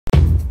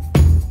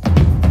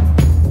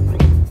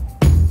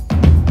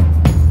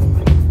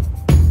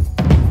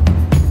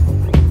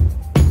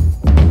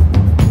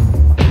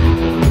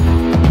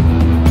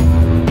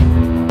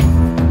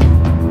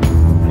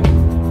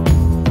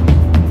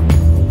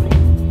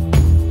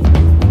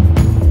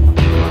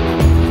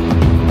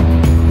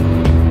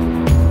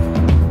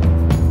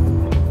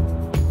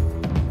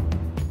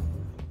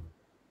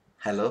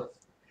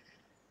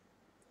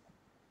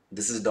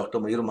This is Dr.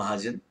 Mayur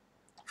Mahajan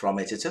from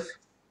HHF,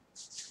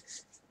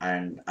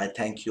 and I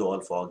thank you all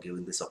for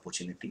giving this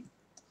opportunity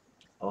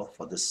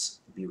for this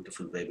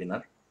beautiful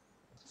webinar.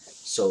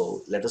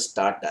 So let us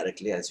start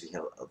directly as we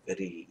have a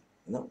very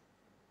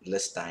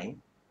less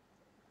time.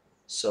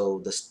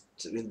 So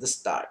we'll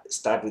start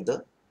with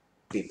the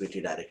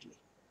PPT directly.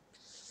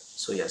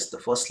 So yes, the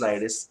first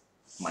slide is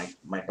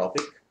my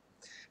topic.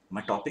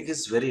 My topic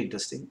is very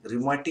interesting: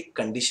 rheumatic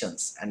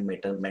conditions and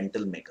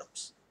mental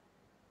makeups.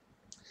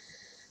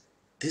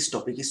 This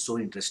topic is so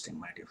interesting,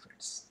 my dear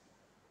friends.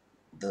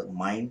 The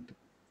mind,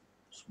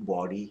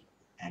 body,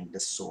 and the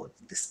soul,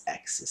 this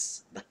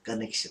axis, the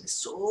connection is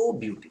so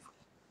beautiful.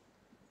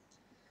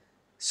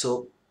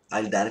 So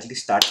I'll directly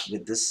start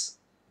with this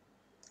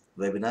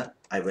webinar.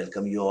 I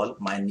welcome you all,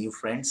 my new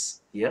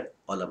friends here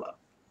all about.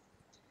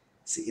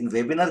 See, in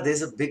webinar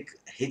there's a big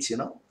hitch,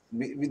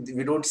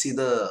 we don't see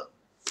the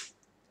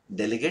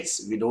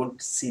delegates, we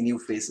don't see new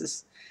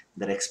faces,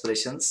 their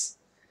expressions.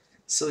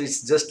 So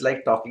it's just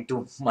like talking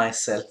to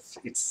myself.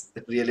 It's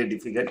really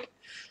difficult,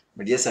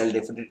 but yes, I'll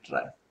definitely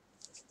try.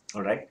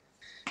 All right.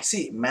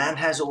 See, man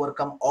has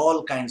overcome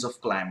all kinds of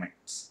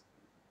climates.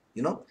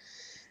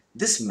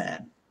 This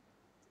man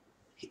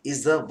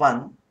is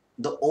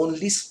the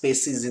only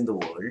species in the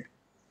world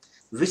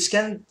which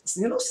can,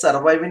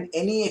 survive in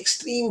any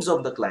extremes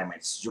of the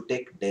climates. You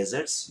take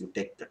deserts, you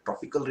take the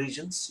tropical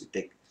regions, you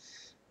take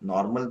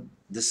normal,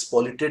 this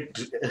polluted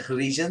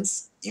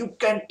regions, you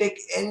can take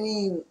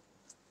any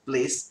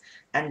place,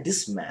 and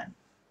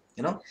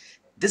you know,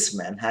 this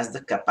man has the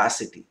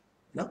capacity,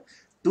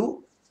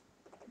 to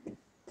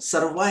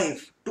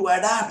survive, to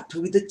adapt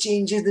with the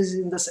changes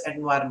in this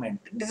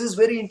environment. This is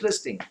very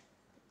interesting.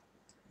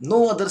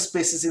 No other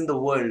species in the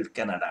world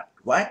can adapt.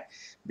 Why?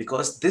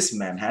 Because this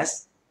man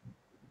has.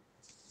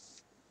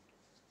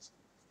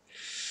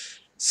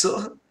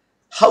 So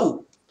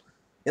how?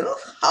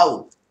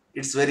 How?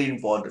 It's very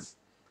important.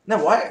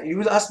 Now, why you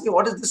will ask me,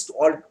 what is this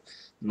all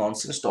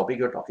nonsense topic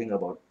you're talking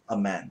about? A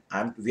man.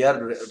 We are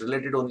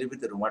related only with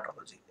the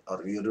rheumatology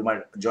or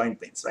joint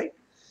pains, right?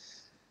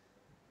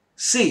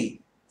 See,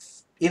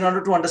 in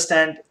order to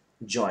understand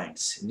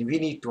joints, we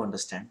need to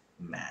understand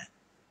man.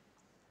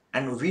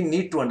 And we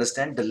need to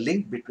understand the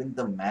link between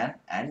the man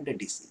and the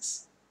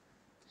disease.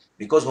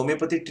 Because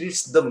homeopathy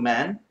treats the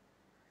man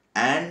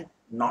and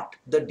not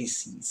the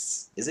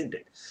disease, isn't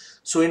it?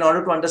 So in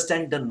order to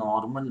understand the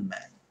normal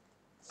man,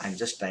 I'm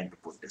just trying to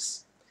put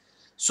this.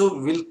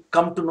 So we'll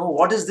come to know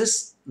what is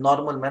this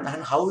normal man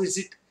and how is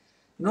it,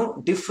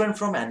 different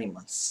from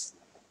animals.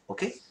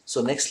 Okay.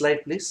 So next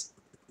slide, please.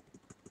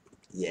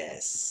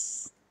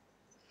 Yes.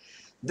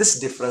 This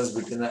difference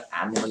between an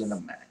animal and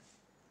a man.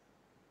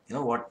 You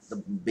know what? The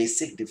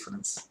basic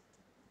difference.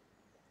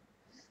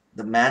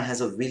 The man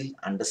has a will,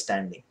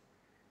 understanding,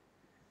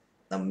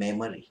 the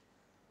memory,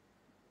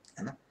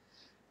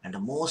 and the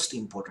most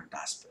important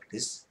aspect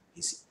is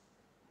his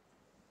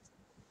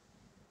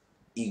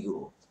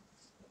ego.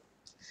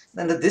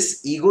 And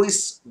this ego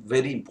is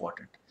very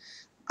important.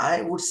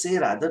 I would say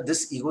rather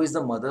this ego is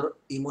the mother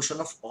emotion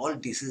of all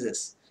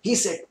diseases. He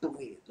said to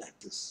me like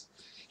this.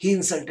 He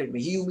insulted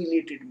me. He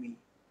humiliated me.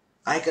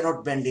 I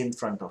cannot bend in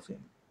front of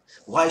him.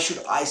 Why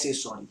should I say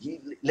sorry?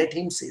 Let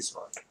him say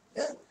sorry.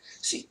 Yeah?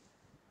 See,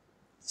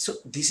 so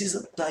this is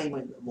a time.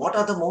 What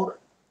are the more,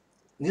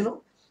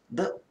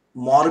 the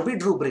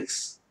morbid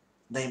rubrics?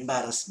 The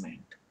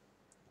embarrassment.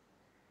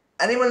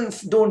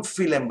 Animals don't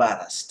feel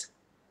embarrassed.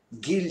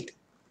 Guilt.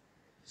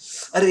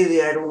 I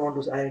don't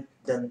want to. I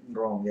done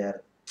wrong. Yeah,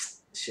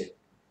 shit.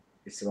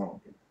 It's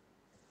wrong.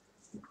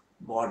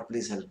 God,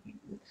 please help me.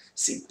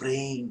 See,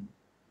 praying,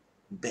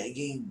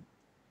 begging,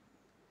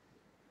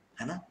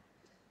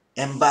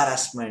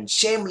 embarrassment,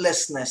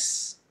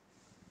 shamelessness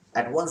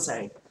at one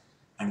side,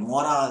 and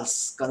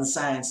morals,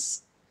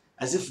 conscience,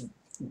 as if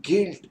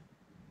guilt.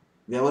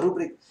 We have a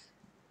rubric.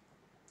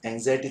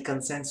 Anxiety,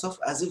 conscience of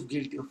as if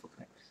guilty of a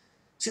crime.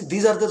 See,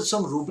 these are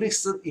some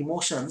rubrics of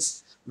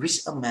emotions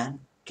which a man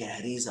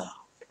carries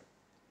out.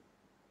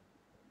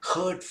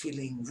 Hurt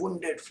feeling,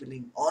 wounded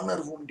feeling,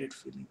 honor wounded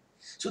feeling.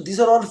 So these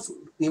are all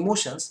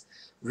emotions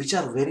which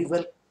are very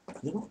well,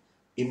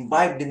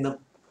 imbibed in the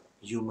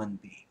human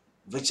being,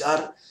 which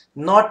are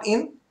not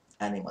in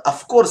animal.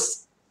 Of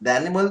course, the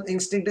animal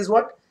instinct is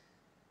what?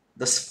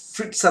 The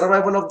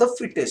survival of the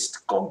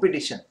fittest,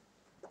 competition.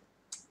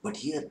 But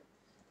here,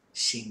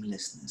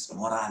 shamelessness,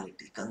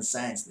 morality,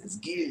 conscientiousness,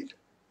 guilt,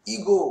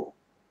 ego.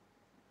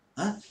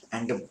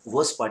 And the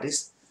worst part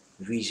is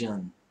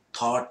vision,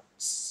 thought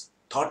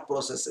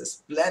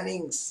processes,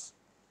 plannings,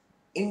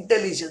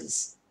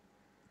 intelligence.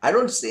 I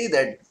don't say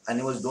that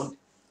animals don't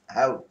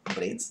have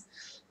brains,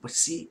 but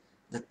see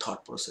the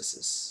thought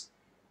processes,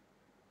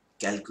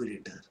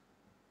 calculator,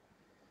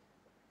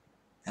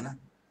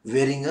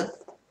 wearing a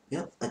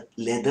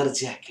leather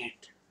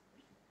jacket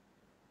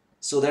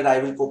so that I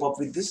will cope up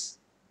with this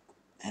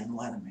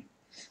environment.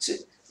 So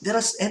there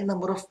are n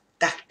number of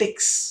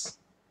tactics.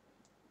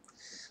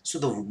 So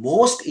the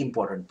most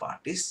important part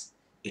is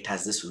it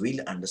has this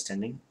will,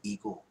 understanding,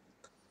 ego,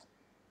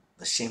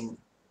 the shame,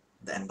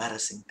 the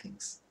embarrassing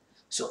things.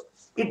 So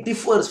It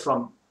differs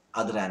from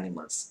other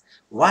animals.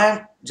 Why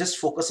I'm just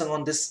focusing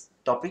on this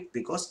topic?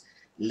 Because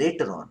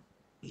later on,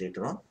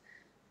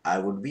 I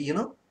would be,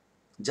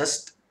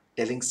 just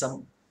telling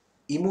some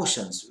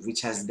emotions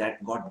which has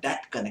that got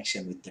that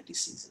connection with the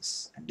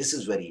diseases, and this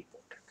is very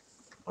important.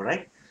 All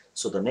right.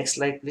 So the next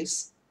slide,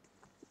 please.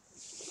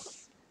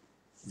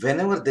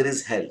 Whenever there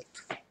is health,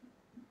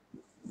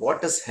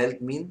 what does health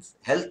means?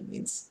 Health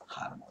means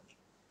harmony.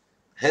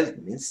 Health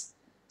means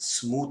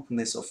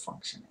smoothness of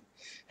functioning.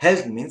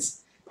 Health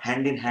means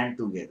hand in hand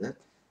together,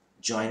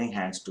 joining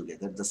hands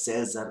together. The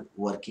cells are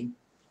working.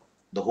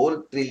 The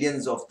whole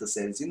trillions of the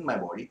cells in my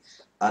body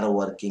are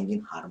working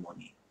in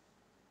harmony.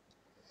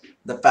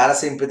 The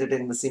parasympathetic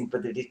and the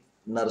sympathetic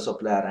nerve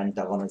supply are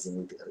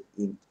antagonizing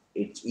in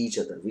each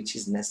other, which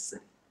is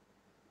necessary.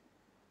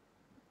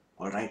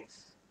 All right.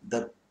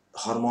 The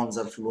hormones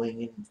are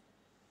flowing in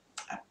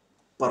a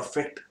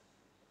perfect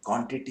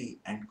quantity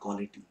and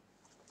quality.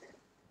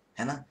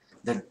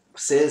 The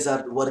cells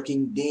are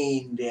working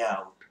day in, day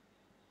out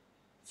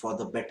for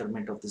the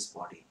betterment of this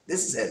body.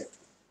 This is health.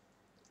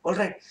 All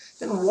right.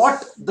 Then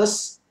what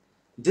does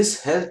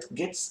this health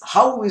gets?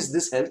 How is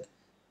this health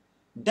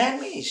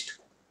damaged?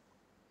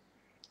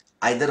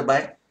 Either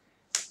by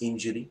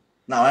injury.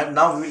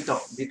 Now we will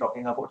be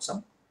talking about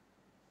some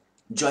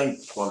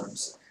joint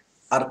problems,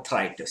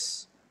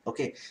 arthritis.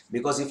 Okay,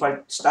 because if I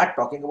start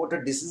talking about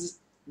a disease,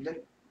 then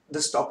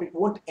this topic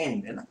won't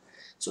end.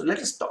 So let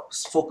us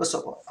focus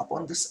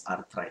upon this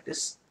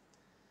arthritis.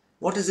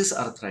 What is this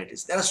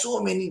arthritis? There are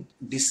so many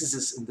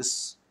diseases in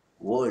this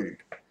world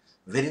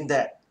wherein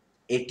the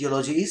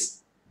etiology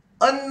is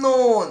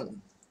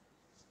unknown.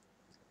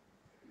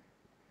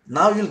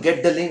 Now you'll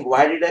get the link.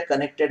 Why did I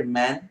connected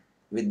man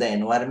with the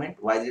environment?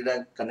 Why did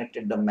I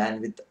connected the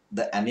man with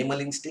the animal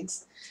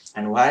instincts?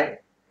 And why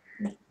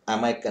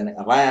am I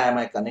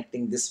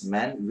connecting this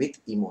man with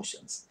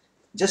emotions?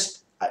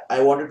 Just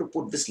I wanted to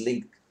put this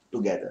link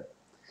together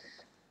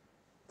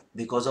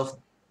because of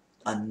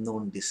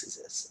unknown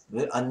diseases,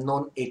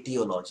 unknown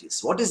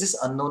etiologies. What is this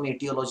unknown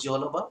etiology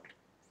all about?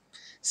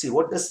 See,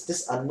 what does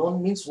this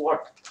unknown means?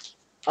 What?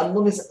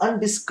 Unknown is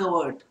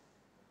undiscovered.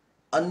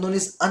 Unknown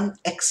is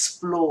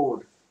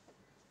unexplored.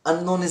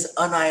 Unknown is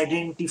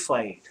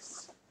unidentified.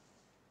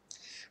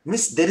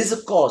 Means there is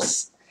a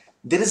cause.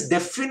 There is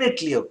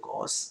definitely a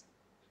cause,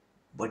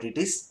 but it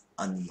is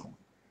unknown.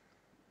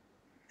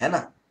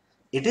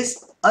 It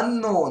is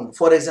unknown.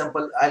 For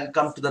example, I'll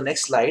come to the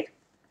next slide.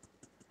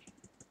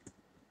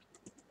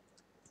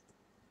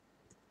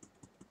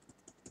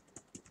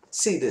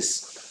 See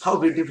this, how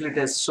beautifully it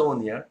is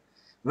shown here.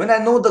 When I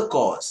know the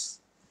cause,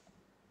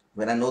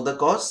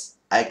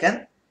 I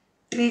can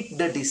treat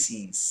the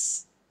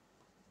disease.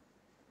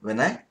 When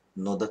I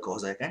know the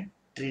cause, I can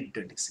treat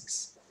the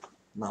disease.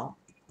 Now,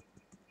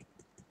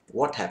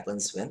 what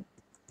happens when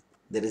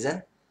there is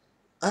an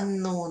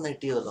unknown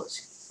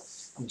etiology?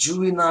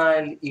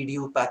 Juvenile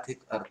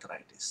idiopathic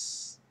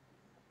arthritis.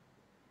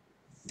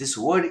 This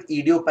word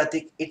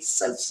idiopathic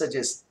itself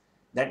suggests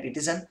that it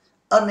is an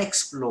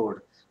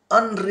unexplored,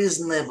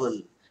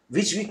 unreasonable,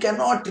 which we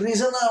cannot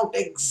reason out,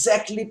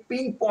 exactly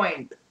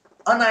pinpoint,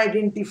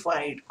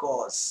 unidentified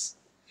cause.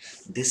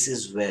 This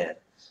is where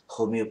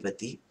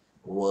homeopathy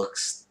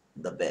works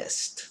the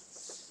best.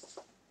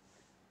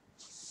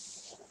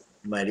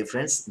 My dear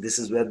friends, this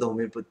is where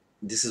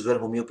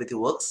homeopathy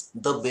works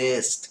the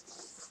best.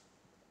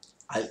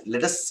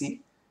 Let us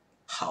see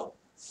how.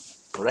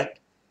 Correct?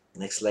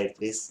 Next slide,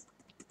 please.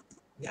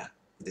 Yeah,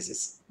 this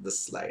is the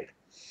slide.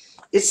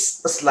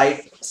 It's a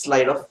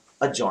slide of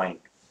a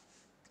joint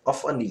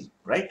of a knee,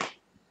 right?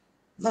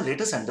 Now let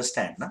us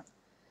understand,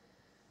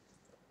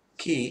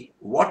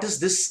 what is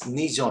this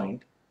knee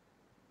joint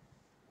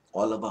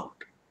all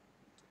about?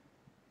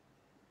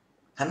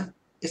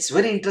 It's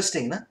very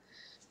interesting,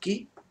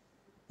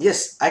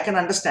 yes, I can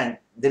understand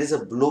there is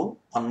a blow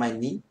on my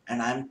knee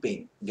and I am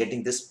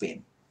getting this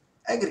pain.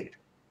 Agreed.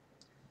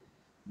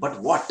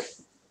 But what?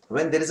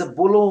 When there is a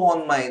blow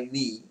on my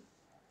knee,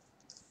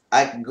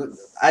 I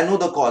know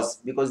the cause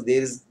because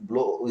there is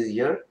blow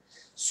here.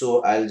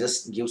 So I'll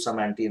just give some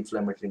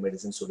anti-inflammatory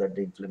medicine so that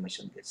the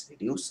inflammation gets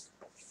reduced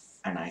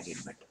and I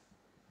get better.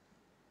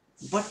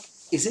 But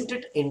isn't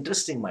it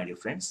interesting, my dear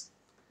friends,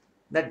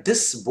 that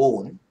this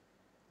bone,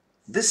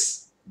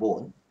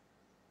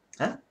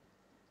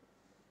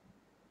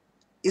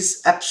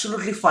 is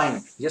absolutely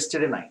fine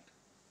yesterday night.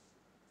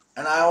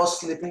 And I was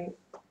sleeping,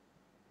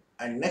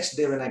 and next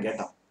day when I get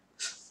up,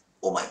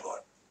 oh my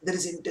God, there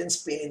is intense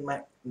pain in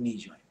my knee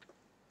joint.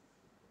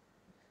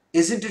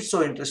 Isn't it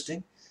so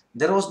interesting?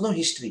 There was no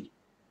history.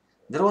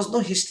 There was no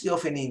history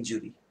of any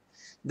injury.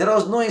 There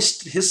was no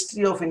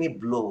history of any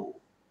blow.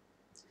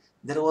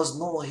 There was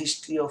no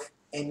history of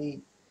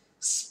any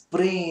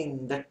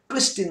sprain, that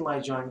twist in my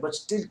joint. But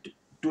still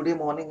today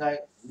morning I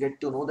get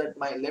to know that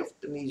my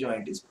left knee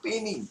joint is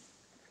paining.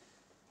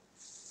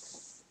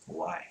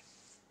 Why?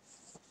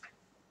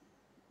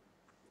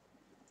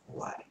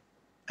 Why?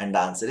 And the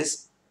answer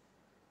is,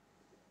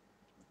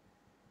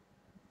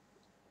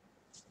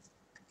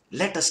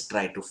 let us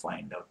try to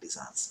find out these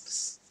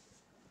answers.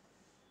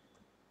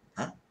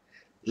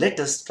 Let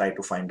us try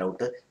to find out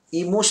the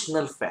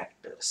emotional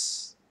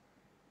factors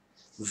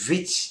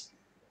which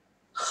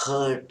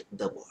hurt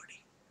the body.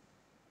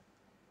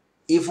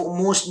 If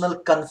emotional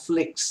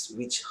conflicts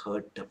which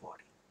hurt the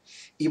body,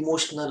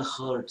 emotional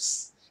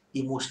hurts,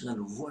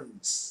 emotional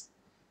wounds,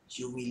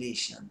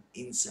 humiliation,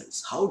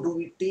 insults, how do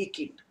we take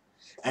it?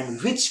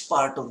 And which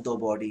part of the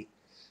body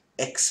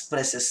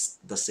expresses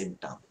the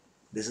symptom?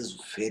 This is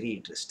very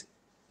interesting.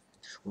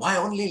 Why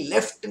only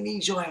left knee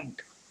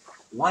joint?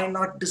 Why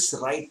not this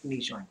right knee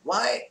joint?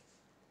 Why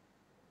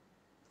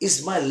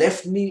is my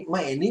left knee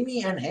my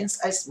enemy and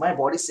hence my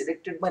body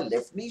selected my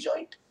left knee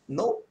joint?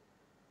 No.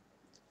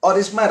 Or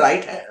is my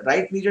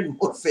right knee joint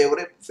more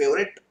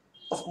favorite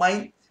of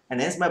mine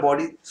and hence my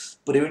body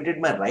prevented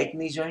my right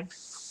knee joint?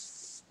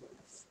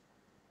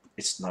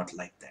 It's not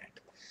like that.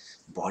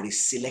 Body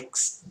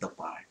selects the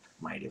part,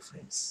 my dear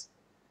friends.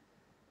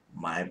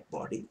 My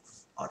body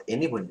or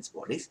anybody's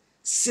body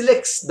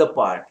selects the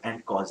part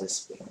and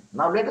causes pain.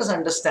 Now let us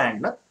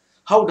understand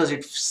how does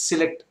it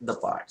select the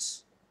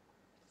parts.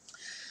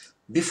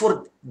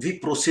 Before we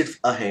proceed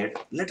ahead,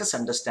 let us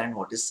understand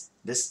what is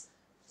this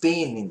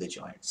pain in the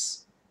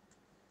joints.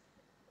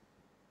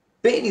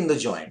 Pain in the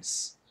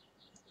joints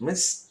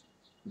means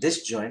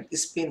this joint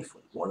is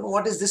painful.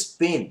 What is this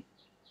pain?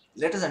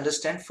 Let us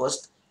understand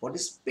first what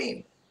is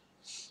pain.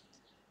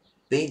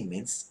 Pain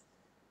means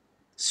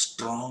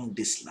strong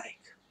dislike.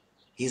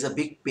 He's a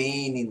big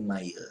pain in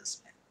my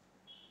ears, man.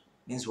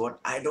 Means what?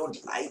 I don't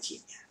like him.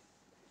 Man.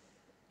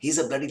 He's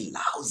a bloody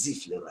lousy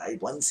flavor. I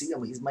once see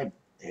him, he's my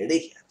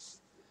headache. Man.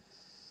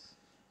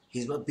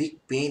 He's a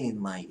big pain in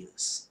my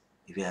ears.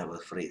 If you have a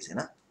phrase, you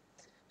know.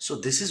 So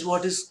this is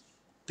what is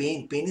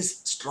pain. Pain is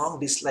strong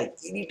dislike,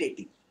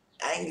 irritating,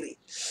 angry,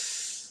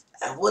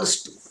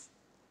 averse to,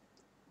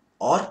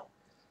 or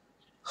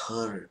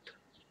hurt,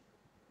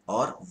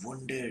 or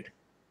wounded.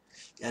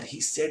 Yeah, he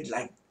said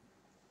like,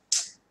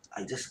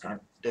 I just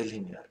can't tell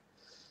him here.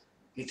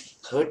 It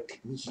hurt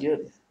me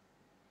here.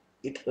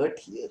 It hurt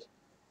here.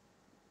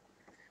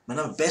 When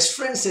my best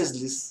friend says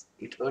this,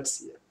 it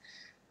hurts here.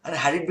 And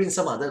had it been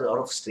some other or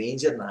of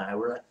stranger, I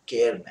would not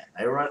care, man.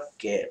 I would not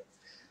care.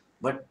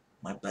 But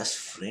my best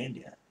friend,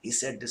 yeah, he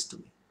said this to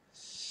me.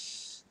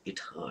 It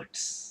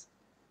hurts.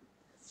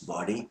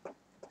 Body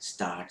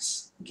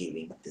starts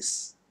giving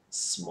this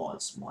small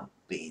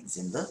pains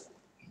in the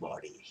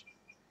body.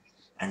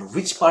 And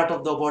which part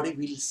of the body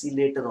we'll see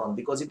later on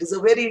because it is a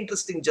very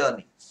interesting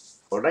journey.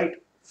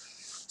 Alright.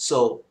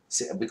 So,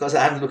 because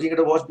I am looking at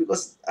a watch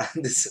because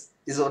this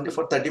is only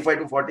for 35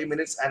 to 40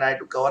 minutes and I have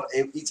to cover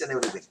each and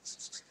everything.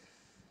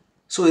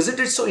 So, isn't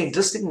it so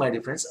interesting, my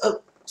dear friends?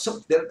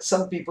 So,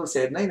 some people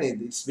said, no,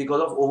 it's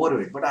because of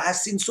overweight. But I have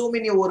seen so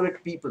many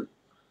overweight people.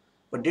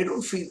 But they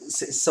don't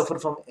suffer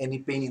from any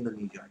pain in the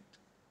knee joint.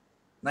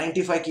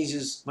 95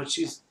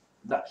 kgs,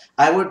 but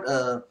I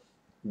would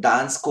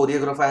dance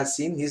choreographer I have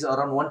seen, he's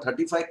around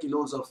 135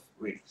 kilos of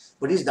weight.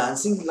 But he's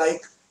dancing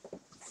like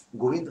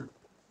Govinda.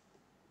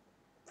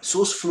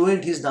 So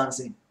fluent he's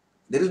dancing.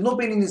 There is no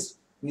pain in his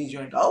knee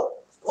joint. How?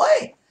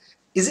 Why?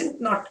 Isn't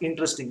it not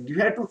interesting? You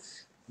have to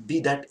be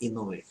that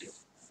innovative.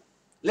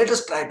 Let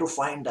us try to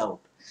find out.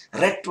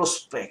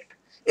 Retrospect.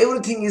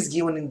 Everything is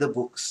given in the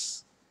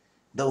books.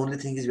 The only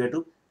thing is we have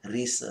to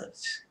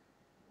research.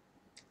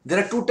 There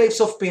are two types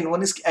of pain.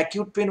 One is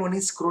acute pain, one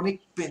is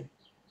chronic pain.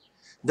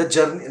 The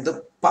journey,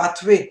 the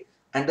pathway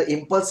and the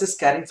impulses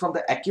carrying from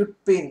the acute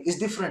pain is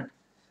different.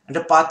 And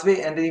the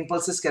pathway and the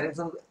impulses carrying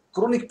from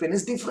chronic pain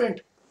is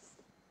different.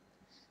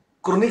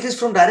 Chronic is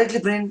from directly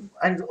brain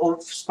and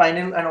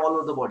spinal and all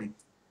over the body.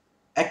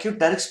 Acute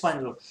direct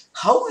spinal.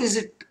 How is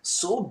it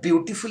so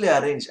beautifully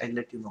arranged? I'll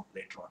let you know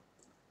later on.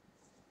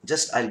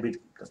 Just I'll be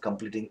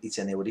completing each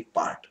and every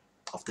part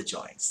of the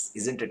joints.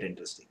 Isn't it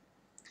interesting?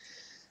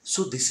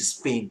 So this is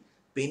pain.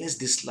 Pain is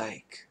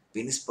dislike.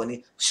 Pain is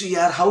punishment. So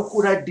yeah, how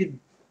could I did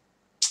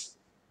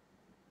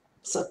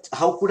such?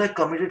 How could I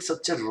committed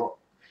such a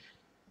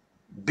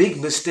big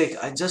mistake?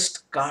 I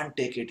just can't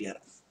take it here.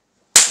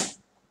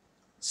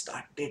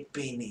 Started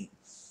paining.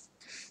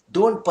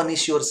 Don't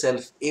punish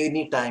yourself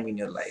any time in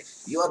your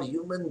life. You are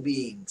human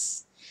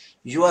beings.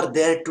 You are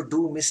there to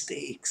do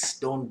mistakes.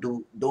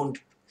 Don't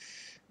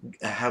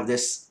have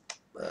this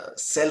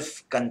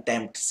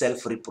self-contempt,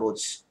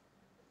 self-reproach.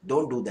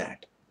 Don't do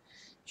that.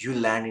 You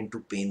land into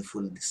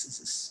painful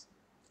diseases.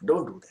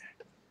 Don't do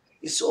that.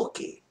 It's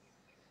okay.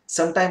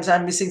 Sometimes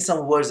I'm missing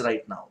some words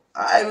right now.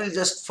 I will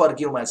just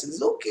forgive myself.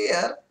 It's okay,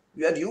 yaar.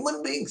 We are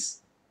human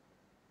beings.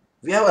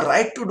 We have a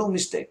right to do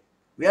mistake.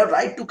 We have a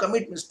right to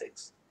commit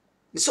mistakes.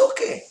 It's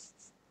okay.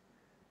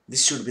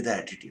 This should be the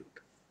attitude.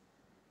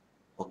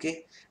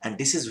 Okay? And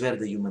this is where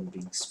the human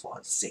beings fall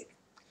sick.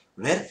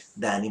 Where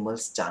the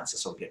animals'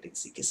 chances of getting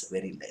sick is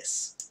very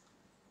less.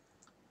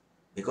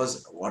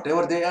 Because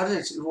whatever they are,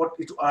 it's what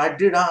I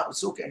did,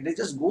 it's okay. And they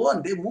just go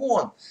on, they move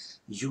on.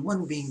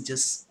 Human being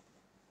just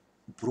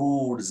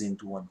broods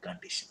into one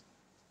condition.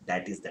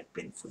 That is that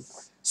painful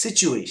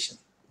situation.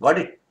 Got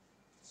it?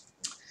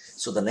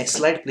 So the next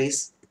slide,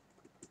 please.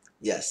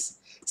 Yes.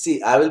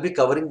 See, I will be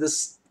covering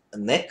this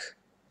neck,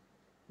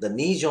 the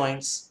knee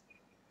joints,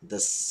 the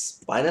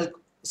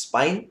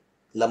spine,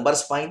 lumbar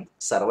spine,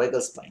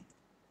 cervical spine.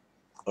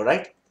 All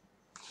right.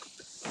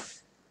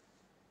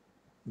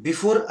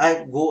 Before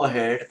I go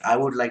ahead, I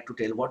would like to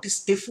tell what is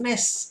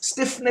stiffness.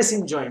 Stiffness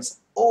in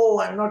joints. Oh,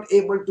 I'm not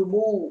able to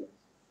move.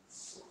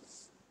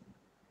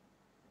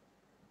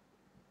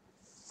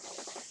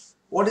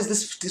 What is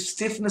this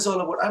stiffness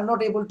all about? I'm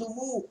not able to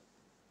move.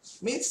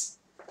 Means,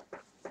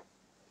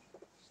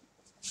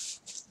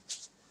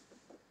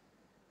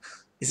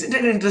 isn't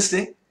it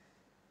interesting?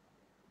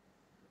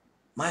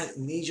 My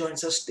knee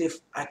joints are stiff.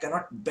 I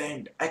cannot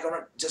bend. I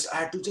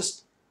had to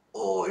just,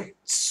 oh,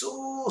 it's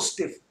so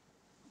stiff.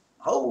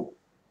 How?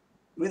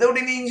 Without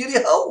any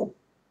injury, how?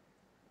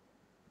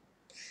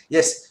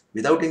 Yes,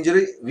 without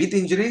injury, with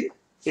injury,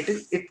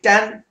 it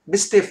can be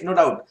stiff, no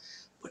doubt.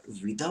 But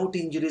without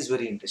injury is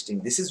very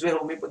interesting. This is where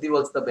homeopathy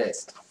works the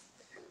best.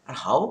 And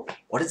how?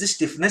 What is the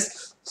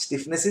stiffness?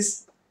 Stiffness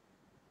is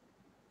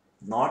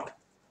not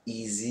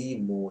easy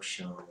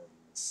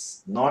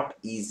motions, not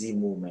easy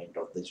movement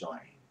of the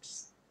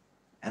joints.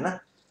 And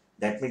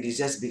that means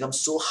it has become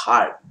so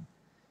hard.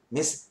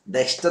 Means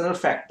the external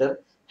factor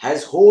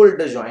has hold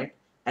the joint,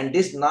 and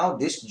this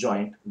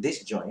joint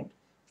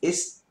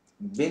is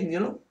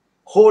been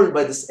hold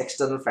by this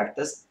external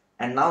factors,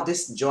 and now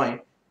this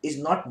joint is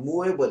not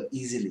movable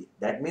easily.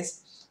 That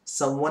means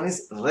someone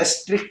is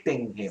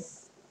restricting him.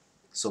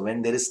 So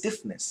when there is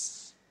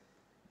stiffness,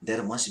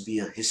 there must be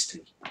a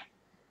history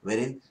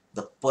wherein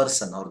the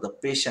person or the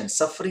patient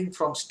suffering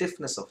from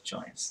stiffness of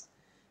joints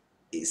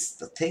is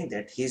the thing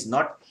that he is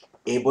not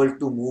able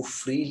to move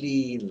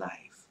freely in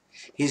life.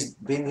 He's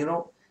been,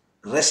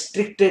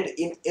 restricted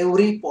in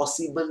every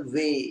possible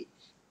way.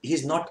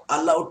 He's not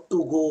allowed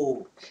to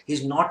go.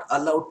 He's not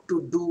allowed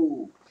to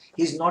do.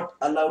 He's not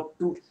allowed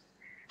to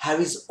have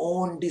his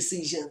own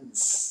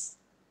decisions.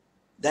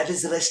 That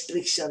is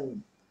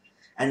restriction.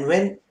 And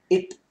when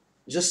it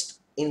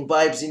just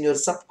imbibes in your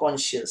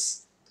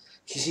subconscious,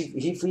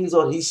 he feels,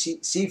 or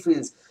she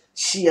feels,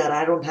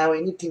 I don't have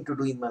anything to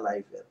do in my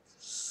life here.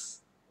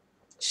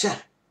 Sure.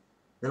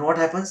 Then what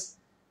happens?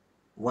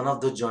 One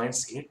of the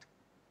joints get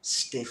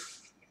stiff.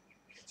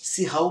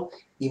 See how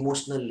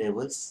emotional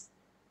levels,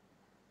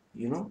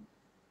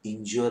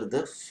 injure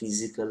the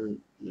physical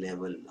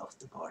level of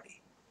the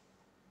body.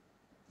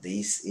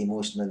 These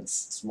emotional,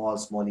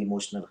 small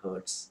emotional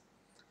hurts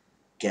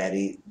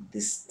carry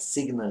these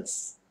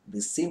signals,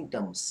 these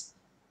symptoms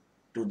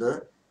to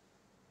the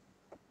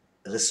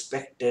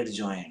respected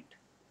joint.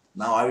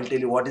 Now I will tell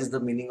you what is the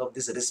meaning of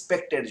this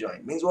respected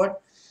joint. Means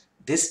what?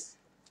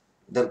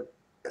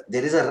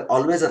 There is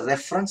always a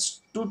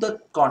reference to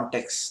the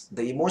context.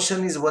 The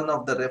emotion is one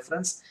of the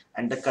reference,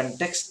 and the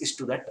context is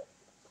to that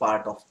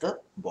part of the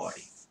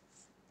body.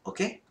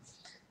 Okay,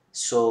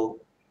 so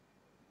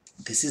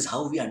this is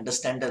how we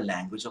understand the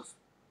language of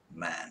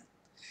man.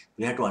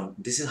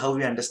 This is how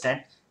we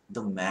understand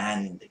the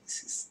man in the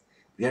disease.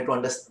 We have to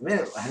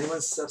understand.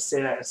 Haniman sir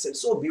said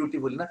so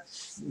beautiful. Na?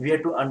 We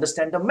have to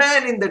understand the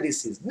man in the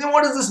disease. Now,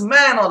 what is this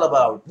man all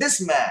about?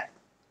 This man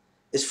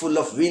is full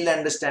of will,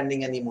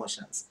 understanding, and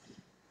emotions.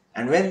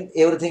 And when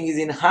everything is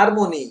in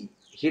harmony,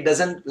 he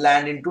doesn't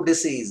land into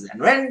disease. And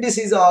when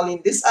disease is all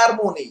in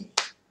disharmony,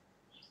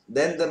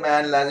 then the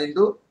man lands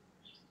into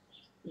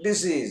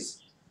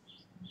disease.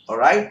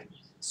 Alright?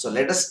 So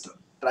let us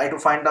try to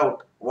find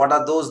out what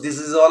are those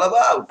diseases all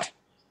about.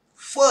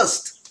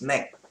 First,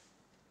 neck.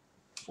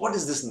 What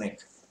is this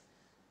neck?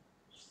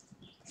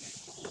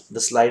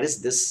 The slide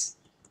is this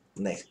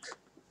neck.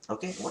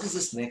 Okay? What is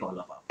this neck all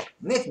about?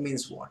 Neck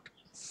means what?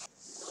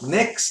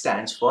 Neck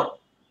stands for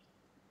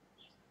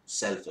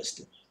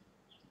self-esteem.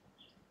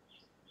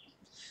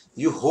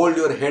 You hold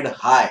your head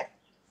high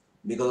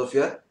because of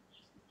your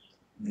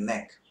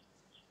neck.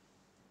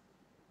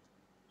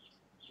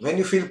 When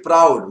you feel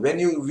proud, when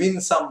you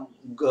win some,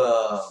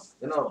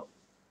 when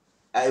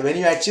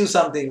you achieve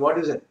something, what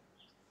is it?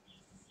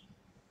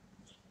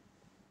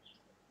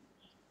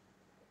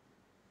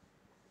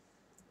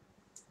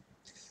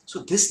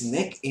 So this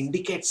neck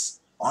indicates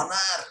honor.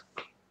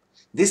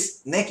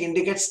 This neck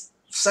indicates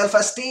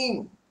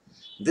self-esteem.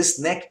 This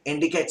neck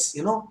indicates,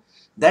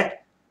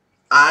 that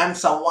I am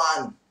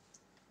someone.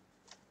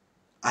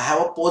 I have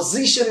a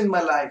position in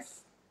my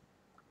life.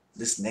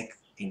 This neck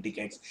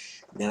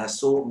indicates there are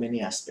so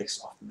many aspects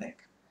of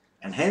neck.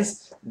 And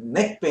hence,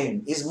 neck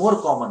pain is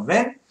more common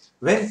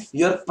when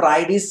your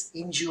pride is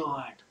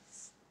injured.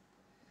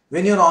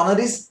 When your honor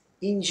is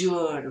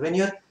injured. When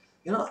your,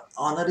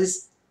 honor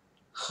is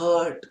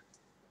hurt.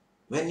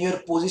 When your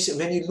position,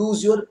 when you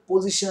lose your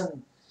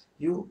position,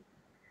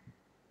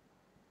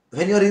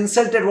 when you are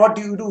insulted, what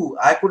do you do?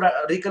 I could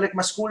recollect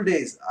my school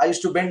days. I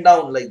used to bend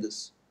down like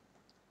this.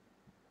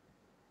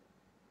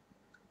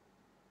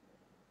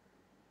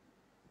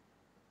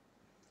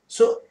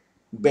 So,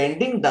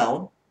 bending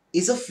down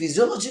is a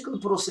physiological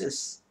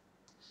process.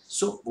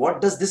 So,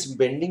 what does this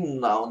bending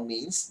down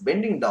means?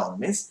 Bending down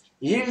means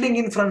yielding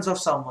in front of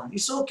someone.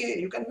 It's okay,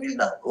 you can kneel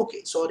down.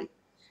 Okay, sorry.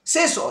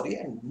 Say sorry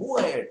and move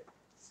ahead.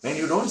 When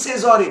you don't say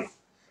sorry,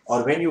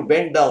 or when you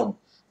bend down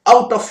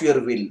out of your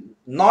will,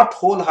 not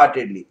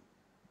wholeheartedly,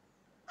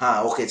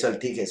 हाँ okay चल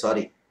ठीक है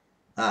sorry,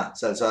 हाँ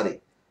चल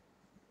sorry,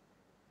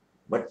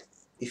 but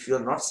if you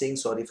are not saying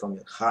sorry from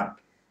your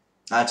heart,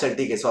 हाँ चल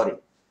ठीक है sorry,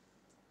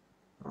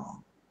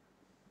 wrong,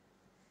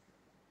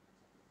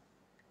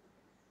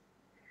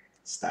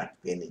 start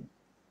paining.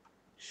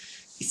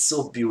 It's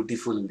so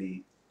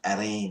beautifully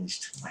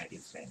arranged, my dear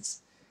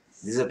friends.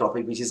 This is a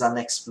topic which is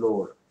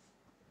unexplored.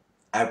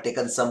 I have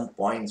taken some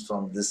points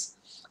from this,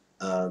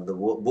 the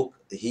book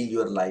Heal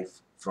Your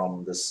Life,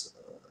 from this,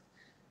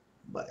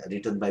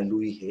 written by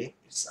Louis Hay.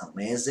 It's an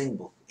amazing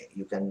book.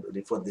 You can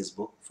refer this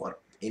book for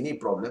any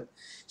problem.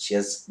 She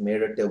has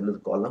made a tabular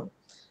column.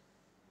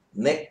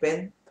 Neck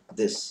pain,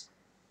 this.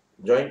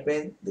 Joint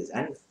pain, this.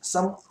 And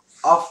some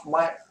of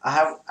my, I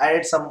have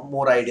added some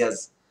more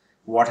ideas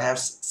what I have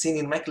seen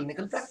in my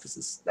clinical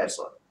practices. That's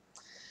all.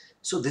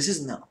 So this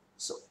is now.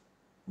 So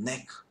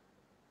neck.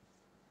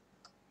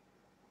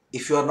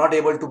 If you are not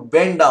able to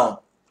bend down,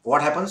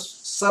 what happens?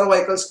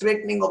 Cervical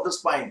straightening of the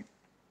spine,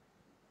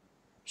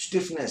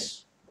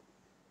 stiffness.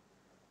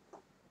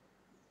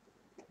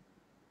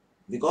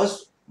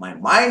 Because my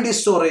mind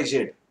is so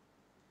rigid,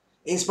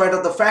 in spite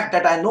of the fact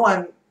that I know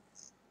I'm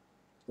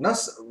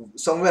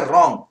somewhere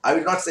wrong, I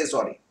will not say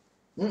sorry.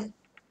 Hmm?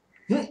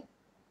 Hmm?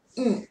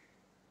 Hmm?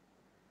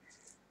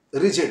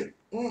 Rigid.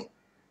 Hmm?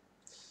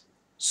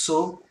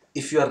 So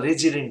if you are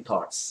rigid in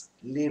thoughts,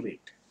 leave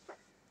it.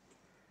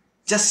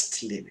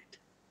 Just leave it.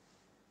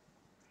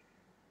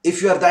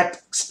 If you are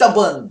that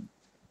stubborn,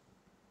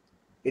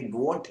 it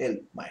won't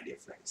help, my dear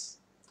friends.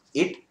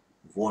 It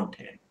won't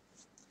help.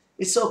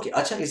 It's okay.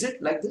 Acha, is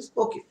it like this?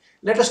 Okay.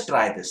 Let us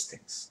try these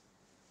things.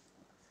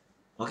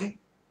 Okay.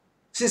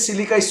 See,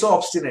 silica is so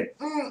obstinate.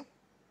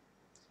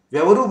 We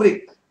have a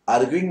rubric.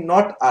 Arguing,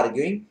 not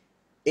arguing,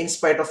 in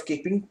spite of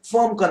keeping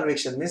firm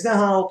conviction. Means,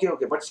 okay,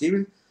 okay. But he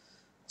will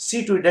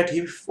see to it that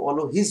he will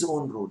follow his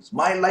own rules.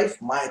 My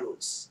life, my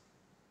rules.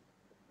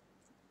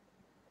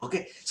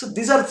 Okay. So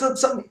these are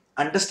some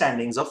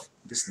understandings of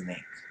this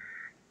neck.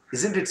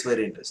 Isn't it? It's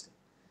very interesting.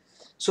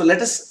 So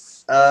let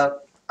us,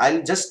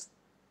 I'll just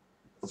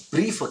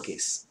brief a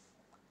case.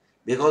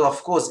 Because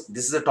of course,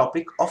 this is a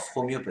topic of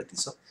homeopathy.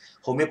 So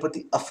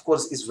homeopathy, of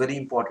course, is very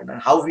important,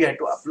 and how we have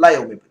to apply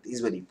homeopathy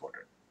is very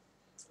important.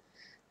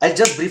 I'll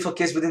just brief a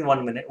case within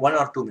 1 minute, 1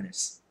 or 2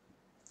 minutes.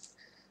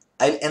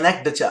 I'll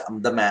enact the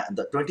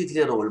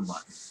 23-year-old man,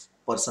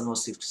 person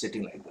was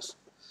sitting like this.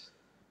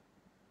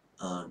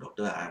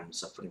 Doctor, I am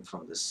suffering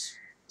from this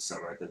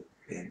cervical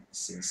pain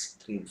since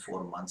 3 or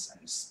 4 months,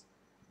 and it's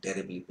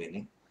terribly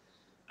paining.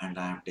 And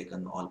I have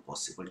taken all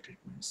possible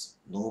treatments.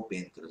 No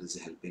painkiller is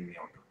helping me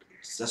out.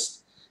 It's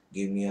just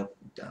give me a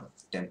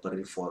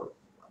temporary for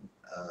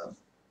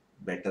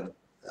better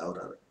or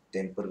a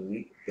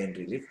temporary pain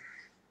relief,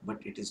 but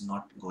it is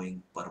not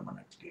going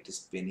permanently. It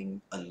is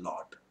paining a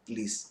lot.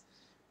 Please,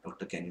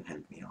 doctor, can you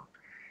help me out?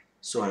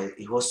 So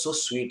he was so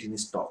sweet in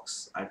his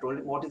talks. I told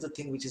him, what is the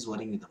thing which is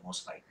worrying you the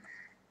most right now?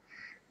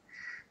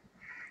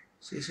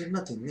 So he said,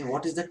 nothing.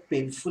 What is that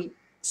painful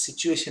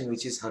situation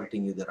which is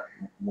hurting you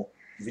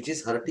which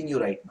is hurting you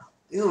right now?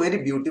 It's a very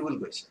beautiful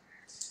question.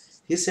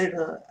 He said,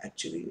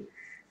 actually,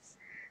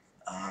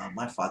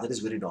 my father is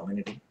very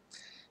dominating.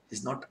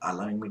 He's not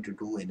allowing me to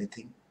do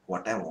anything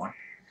what I want.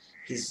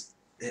 He's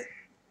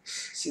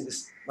see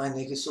this. My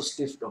neck is so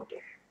stiff, doctor.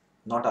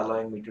 Not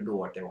allowing me to do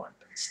what I want.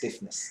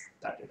 Stiffness.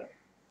 That it up.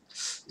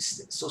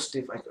 It's so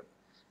stiff. I could.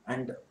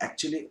 And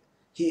actually,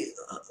 he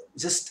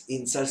just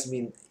insults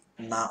me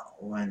now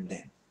and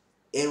then.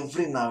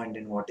 Every now and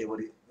then, whatever.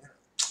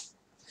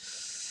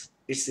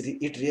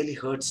 It really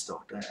hurts,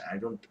 doctor. I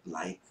don't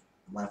like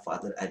my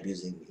father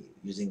abusing me,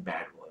 using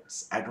bad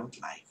words. I don't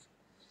like.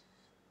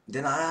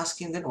 Then I ask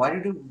him, then why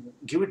did you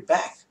give it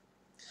back?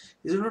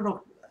 He said, no,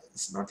 no,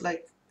 it's not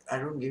like I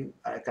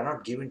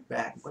cannot give it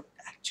back, but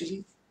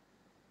actually,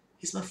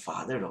 he's my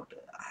father, doctor.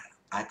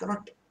 I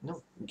cannot,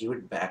 give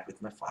it back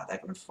with my father. I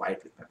cannot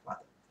fight with my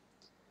father.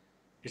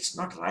 It's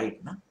not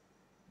right, no?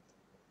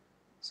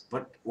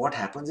 But what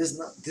happens is,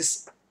 no,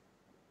 this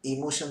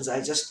emotions,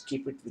 I just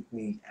keep it with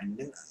me, and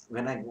then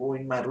when I go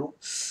in my room,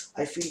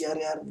 I feel,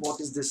 yeah,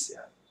 what is this?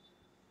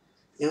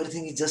 Yeah?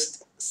 Everything is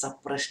just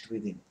suppressed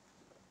within.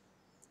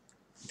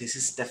 This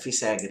is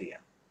Staphysagra.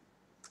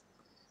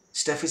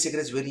 Staphysagra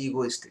is very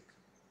egoistic,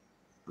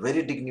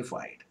 very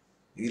dignified.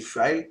 You will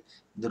find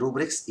the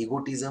rubrics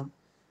egotism,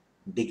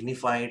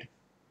 dignified,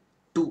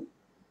 2.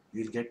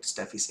 You will get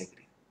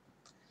Staphysagra.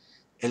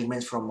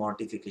 Elements from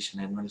mortification,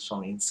 elements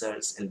from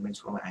insults, elements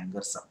from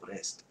anger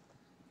suppressed.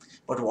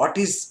 But what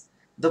is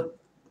the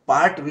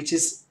part which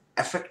is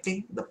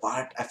affecting? The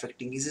part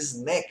affecting is his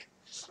neck.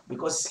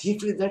 Because he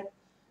feels that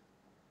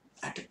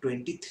at a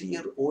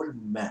 23-year-old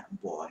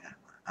boy,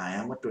 I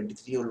am a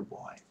 23-year-old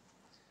boy,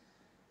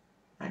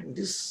 and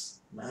this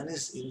man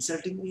is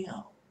insulting me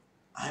now.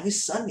 I'm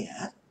his son,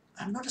 yeah.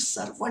 I'm not a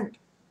servant.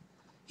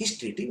 He's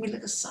treating me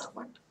like a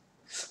servant.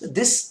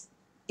 This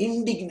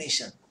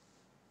indignation,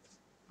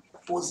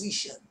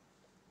 position,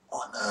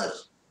 honor,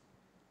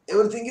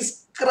 everything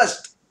is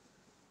crushed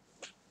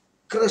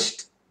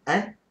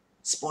and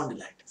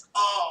spondylitis.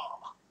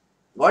 Oh,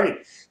 got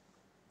it.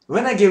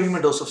 When I gave him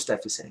a dose of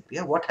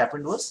staphylococcus, what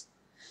happened was,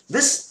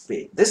 this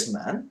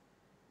man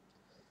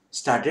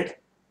started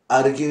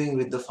arguing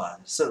with the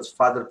father. So,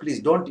 father,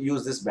 please don't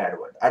use this bad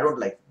word. I don't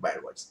like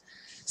bad words.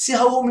 See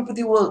how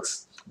homeopathy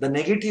works. The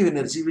negative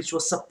energy which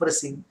was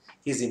suppressing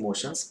his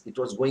emotions, it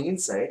was going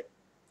inside,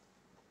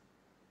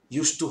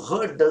 used to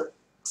hurt the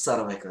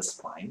cervical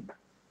spine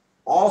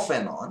off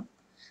and on.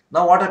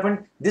 Now what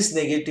happened? This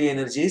negative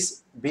energy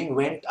is being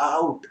went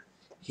out.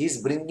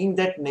 He's bringing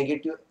that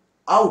negative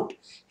out.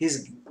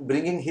 He's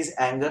bringing his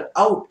anger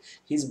out.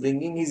 He's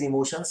bringing his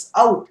emotions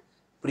out.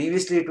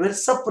 Previously it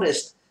was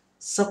suppressed.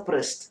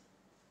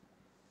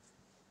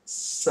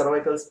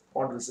 Cervical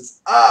spondylosis.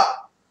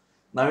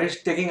 Now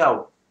it's taking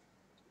out.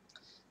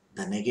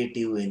 The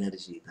negative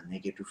energy, the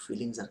negative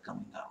feelings are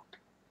coming out.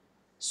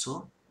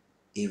 So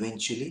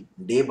eventually,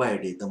 day by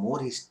day, the more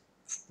he's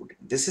putting,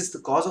 this is the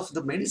cause of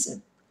the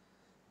medicine.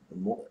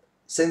 More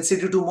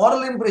sensitive to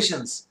moral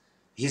impressions.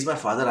 He's my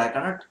father, I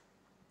cannot,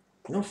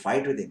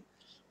 fight with him.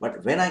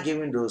 But when I gave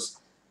him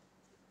dose,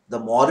 the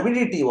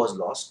morbidity was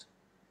lost,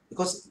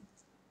 because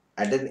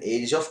at an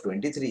age of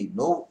 23,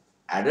 no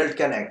adult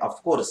can,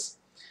 of course,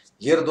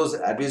 hear those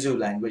abusive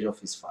language of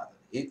his father.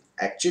 He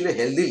actually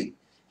healthily,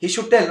 he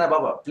should tell, na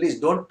Baba, please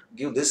don't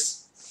give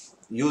this,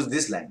 use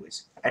this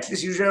language. At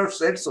least you should have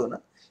said so, na.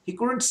 He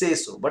couldn't say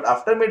so, but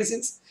after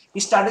medicines,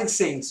 he started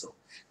saying so.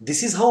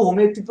 This is how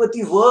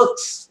homeopathy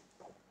works.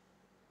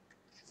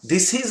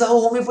 This is how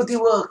homeopathy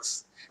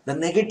works. The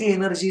negative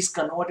energy is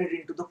converted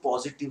into the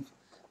positive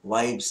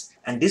vibes,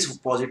 and these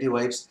positive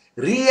vibes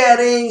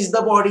rearrange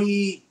the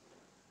body,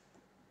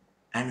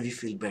 and we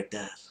feel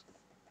better.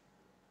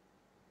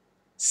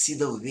 See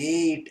the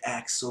way it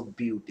acts so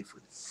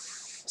beautifully.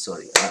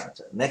 Sorry.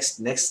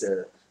 Next.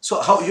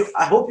 So how you?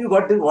 I hope you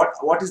got the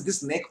what is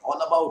this neck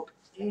all about?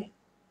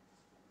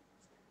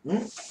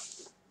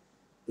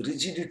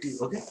 Rigidity.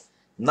 Okay.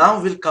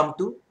 Now we'll come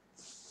to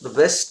the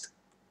best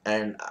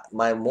and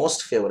my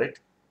most favorite,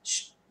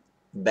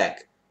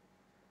 back.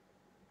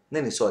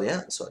 No, sorry.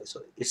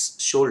 Sorry. It's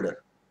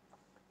shoulder.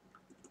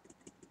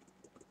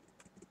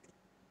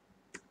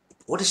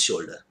 What is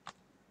shoulder?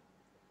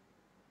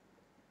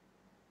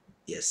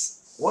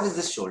 Yes. What is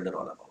this shoulder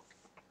all about?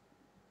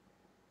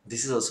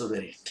 This is also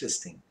very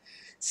interesting.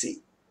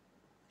 See,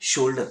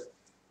 shoulder.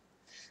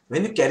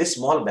 When you carry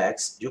small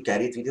bags, you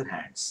carry it with your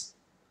hands.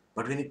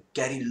 But when you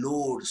carry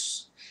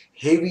loads,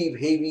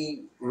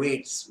 heavy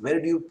weights,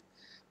 where do you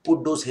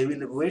put those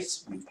heavy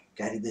weights? You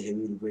carry the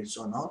heavy weights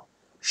on our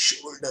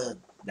shoulder.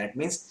 That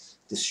means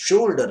the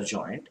shoulder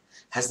joint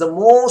has the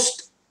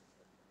most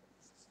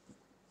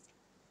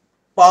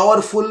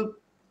powerful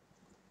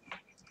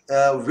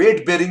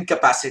weight bearing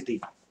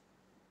capacity.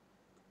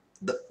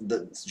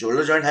 The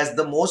shoulder joint has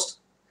the most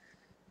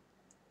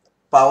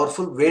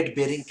powerful weight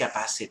bearing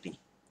capacity.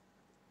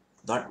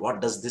 What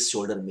does this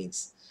shoulder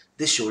means?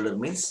 This shoulder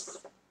means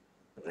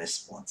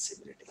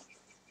responsibility.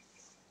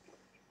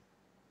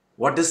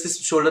 What does this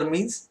shoulder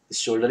means? This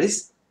shoulder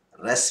is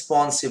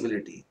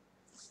responsibility.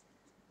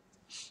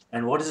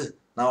 And what is it?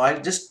 Now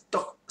I'll just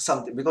talk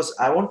something, because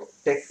I won't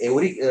take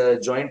every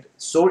joint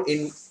so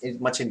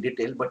much in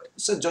detail, but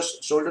so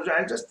just shoulder joint,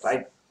 I'll just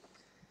try.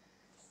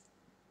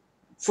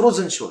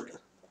 Frozen shoulder.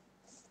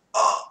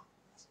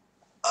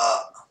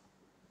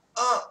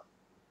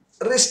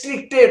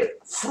 Restricted,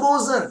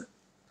 frozen.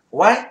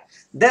 Why?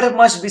 There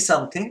must be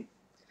something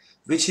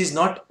which is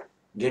not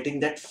getting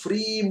that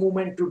free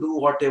movement to do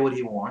whatever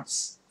he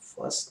wants.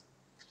 First,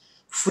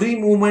 free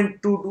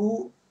movement to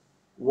do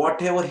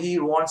whatever he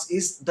wants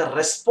is the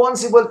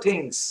responsible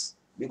things,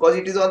 because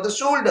it is on the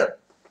shoulder.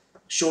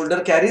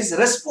 Shoulder carries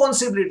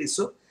responsibility.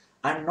 So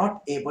I'm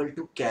not able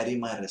to carry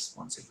my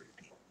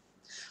responsibility,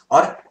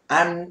 or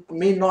I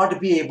may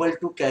not be able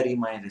to carry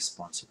my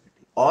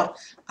responsibility, or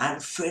I'm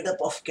fed up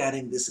of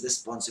carrying these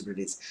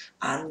responsibilities.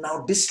 I'm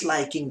now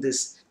disliking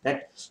this,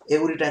 that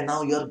every time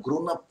now you're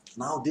grown up.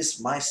 Now this,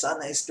 my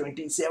son is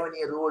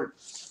 27-year-old.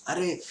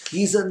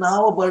 He's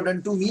now a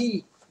burden to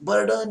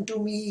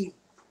me.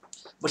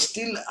 But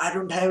still I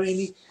don't have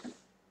any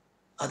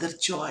other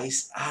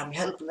choice. I'm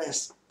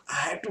helpless. I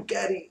had to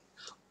carry.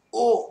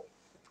 Oh,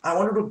 I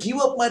wanted to give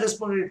up my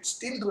responsibility.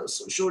 Still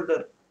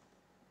shoulder.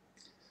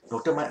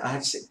 Doctor, I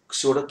had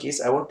showed a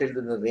case. I won't tell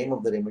you the name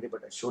of the remedy,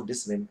 but I showed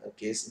this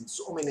case in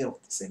so many of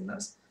the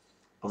seminars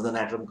of the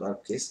natrum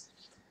carp case.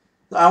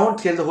 So I won't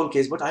tell the whole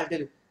case, but I'll tell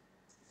you.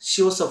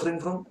 She was suffering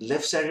from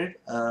left-sided.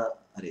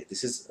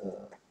 This is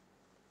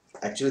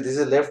actually, this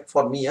is left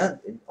for me.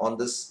 On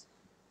this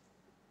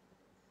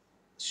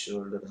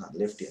shoulder,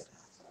 left here.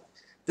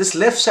 This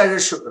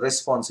left-sided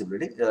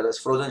responsibility,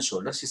 frozen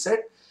shoulder. She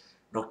said,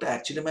 Doctor,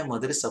 actually my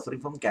mother is suffering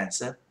from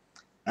cancer,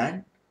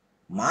 and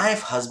my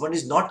husband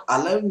is not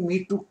allowing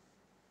me to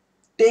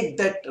take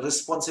that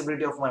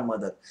responsibility of my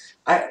mother.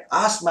 I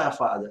asked my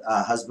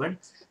husband,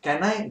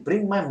 can I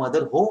bring my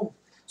mother home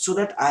so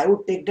that I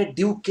would take that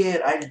due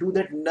care? I'll do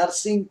that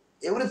nursing,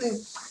 everything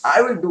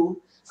I will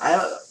do.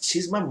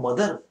 She's my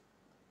mother.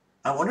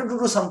 I wanted to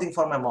do something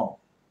for my mom.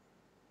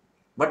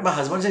 But my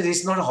husband says,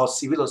 it's not a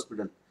civil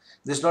hospital.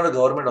 This is not a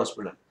government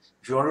hospital.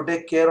 If you want to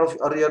take care of,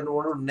 or you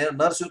want to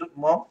nurse your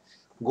mom,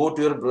 go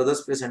to your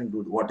brother's place and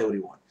do whatever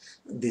you want.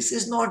 This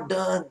is not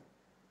done.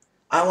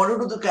 I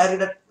wanted to carry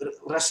that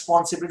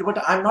responsibility,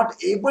 but I'm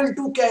not able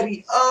to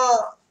carry.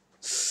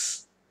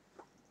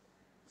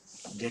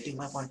 Getting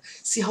my point?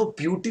 See how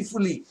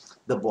beautifully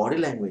the body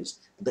language,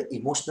 the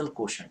emotional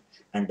quotient,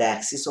 and the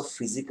axis of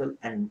physical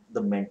and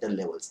the mental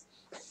levels,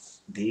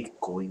 they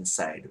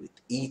coincide with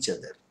each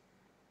other.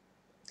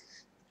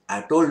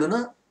 I told you,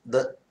 na,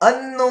 the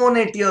unknown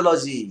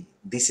etiology.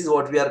 This is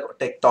what we are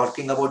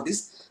talking about,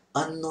 this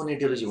unknown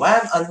etiology. Why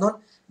I'm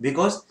unknown?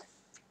 Because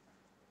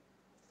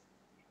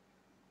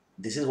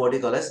this is what we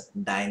call as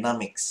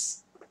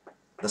dynamics.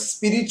 The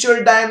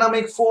spiritual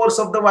dynamic force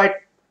of the white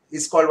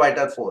is called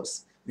vital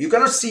force. You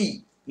cannot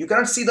see. You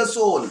cannot see the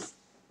soul.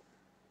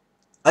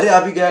 Arey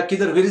abhi gaya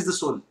kidhar? Where is the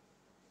soul?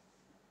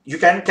 You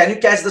can you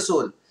catch the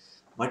soul?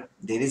 But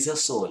there is a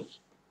soul,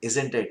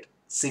 isn't it?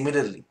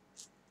 Similarly,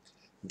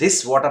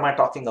 this what am I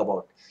talking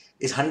about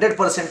is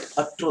 100%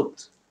 a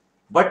truth.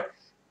 But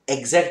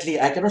exactly,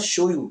 I cannot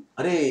show you.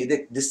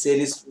 Arey, this cell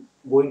is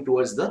going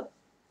towards the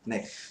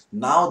neck.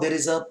 Now there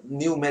is a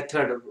new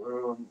method.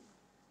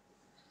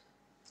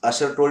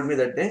 Asher told me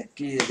that day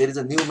there is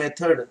a new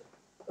method,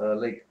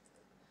 like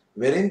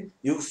wherein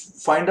you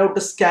find out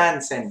the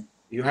scans and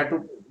you have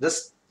to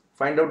just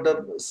find out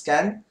the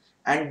scan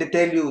and they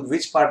tell you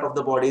which part of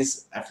the body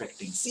is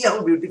affecting. See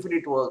how beautifully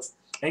it works,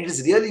 and it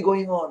is really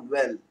going on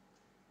well.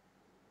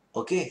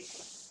 Okay,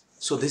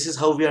 so this is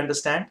how we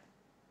understand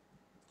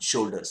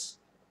shoulders.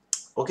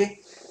 Okay,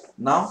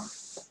 now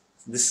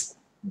this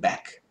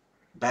back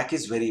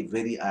is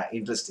very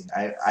interesting.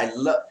 I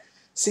love,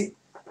 see,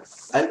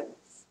 I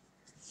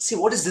see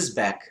what is this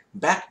back.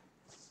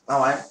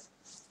 Now I'm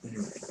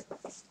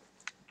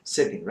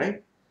sitting,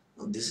 right.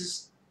 Now this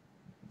is,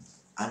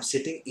 I'm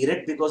sitting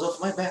erect because of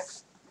my back.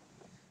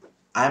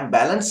 I'm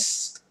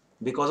balanced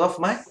because of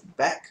my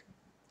back.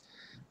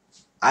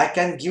 I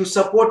can give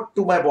support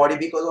to my body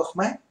because of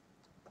my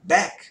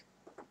back.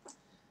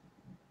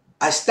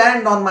 I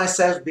stand on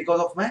myself because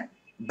of my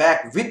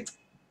back with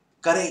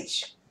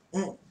courage.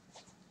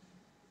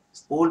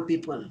 Old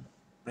people,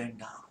 bend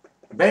down.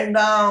 Bend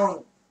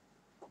down.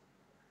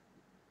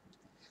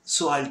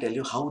 So I'll tell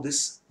you how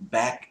this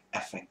back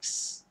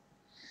affects.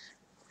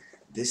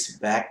 This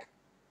back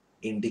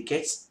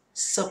indicates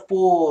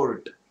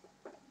support,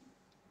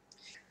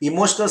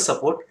 emotional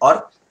support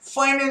or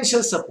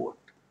financial support.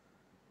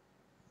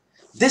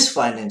 This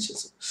financial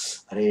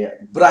support.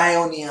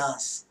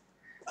 Brionias.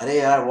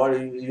 What,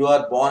 you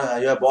are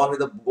born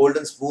with a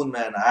golden spoon,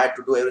 man. I had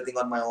to do everything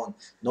on my own.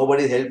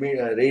 Nobody helped me,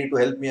 ready to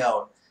help me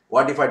out.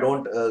 What if I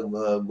don't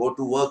go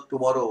to work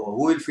tomorrow?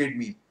 Who will feed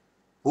me?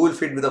 Who will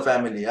feed me the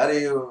family?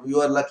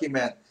 You are lucky,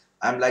 man.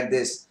 I'm like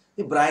this.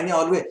 Brian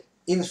always,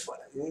 in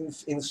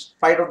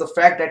spite of the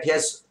fact that he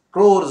has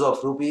crores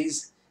of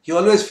rupees, he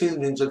always feels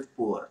himself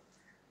poor.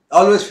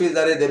 Always feels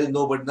that there is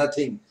nobody,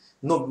 nothing.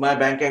 No, my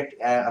bank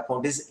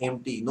account is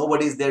empty.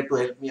 Nobody is there to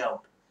help me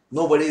out.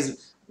 Nobody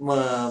is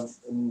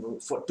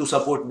to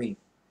support me.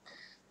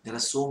 There are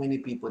so many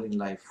people in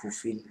life who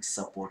feel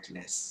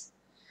supportless,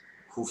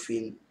 who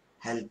feel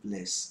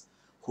helpless,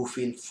 who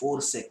feel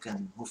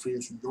forsaken, who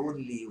feels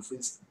lonely, who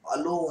feels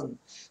alone.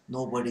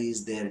 Nobody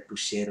is there to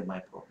share my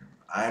problem.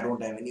 I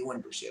don't have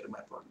anyone to share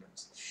my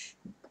problems.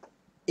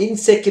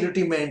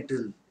 Insecurity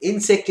mental,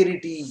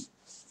 insecurity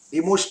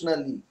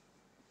emotionally.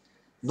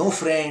 No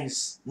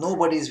friends,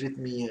 nobody is with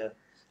me here.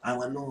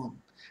 I'm alone.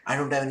 I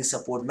don't have any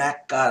support.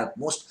 Mac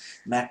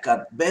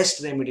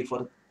best remedy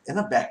for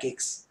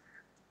backaches.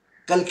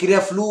 Calcarea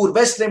fluor,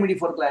 best remedy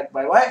for back.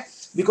 Why?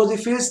 Because he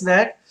feels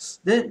that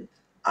then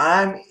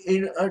I'm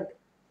in a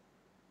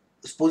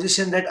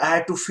position that I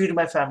had to feed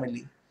my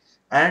family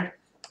and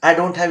I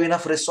don't have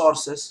enough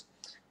resources.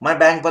 My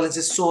bank balance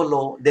is so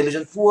low.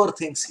 Delusion, poor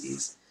things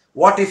is.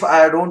 What if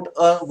I don't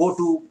go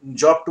to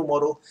job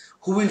tomorrow?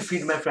 Who will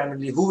feed my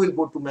family? Who will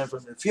go to my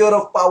family? Fear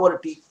of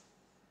poverty.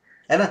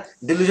 And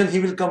delusion, he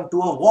will come to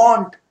a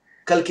want.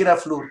 Calcarea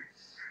fluor.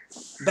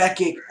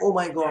 Backache, oh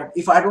my god,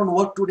 if I don't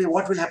work today,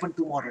 what will happen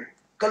tomorrow?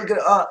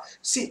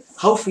 See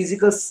how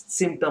physical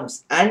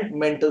symptoms and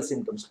mental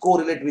symptoms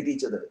correlate with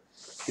each other.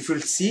 If you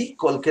see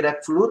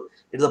Colcherac fluor,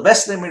 it's the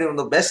best remedy, one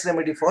of the best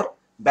remedy for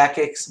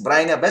backaches,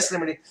 Brian, best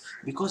remedy,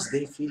 because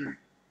they feel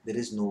there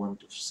is no one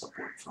to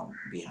support from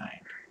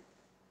behind.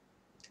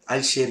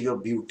 I'll share you a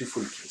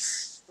beautiful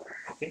case.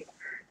 Okay.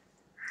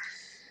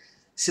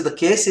 See, the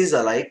case is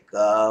like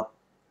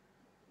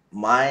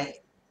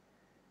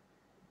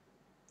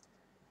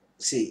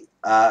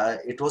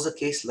it was a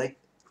case like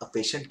a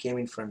patient came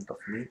in front of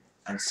me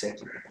and said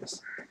like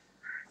this.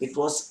 It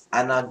was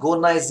an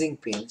agonizing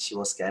pain she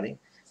was carrying.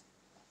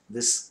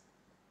 This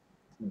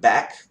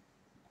back,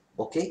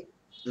 okay,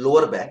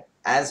 lower back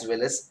as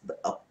well as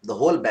the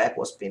whole back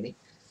was paining.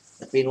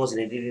 The pain was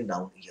radiating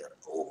down here.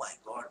 Oh my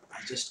God,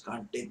 I just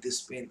can't take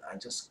this pain. I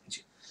just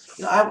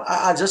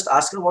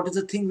asked her, what is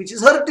the thing which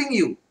is hurting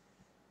you?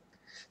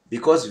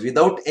 Because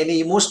without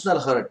any emotional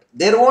hurt,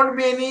 there won't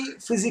be any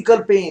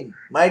physical pain,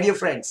 my dear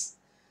friends.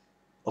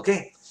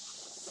 Okay.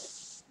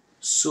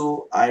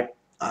 So I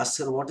asked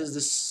her, what is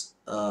this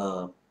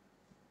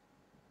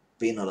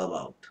pain all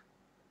about?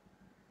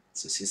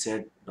 So she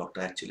said,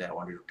 doctor, actually I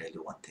wanted to tell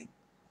you one thing.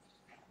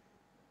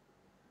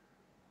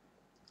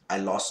 I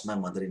lost my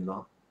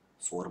mother-in-law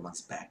 4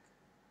 months back.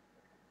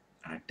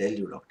 And I tell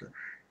you, doctor,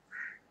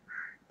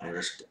 I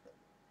was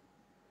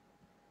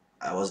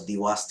I was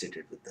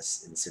devastated with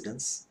this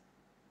incident.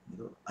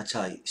 You know,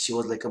 Acha, she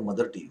was like a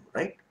mother to you,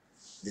 right?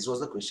 This was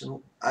the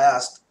question I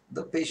asked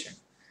the patient.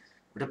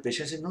 But the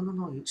patient said, no, no,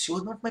 no, she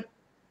was not my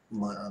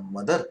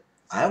mother.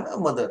 I am a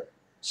mother.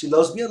 She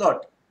loves me a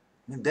lot.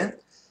 And then,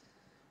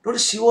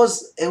 notice she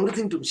was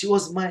everything to me. She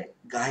was my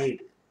guide.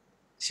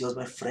 She was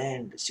my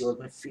friend. She was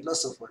my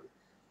philosopher.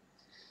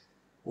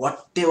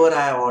 Whatever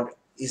I want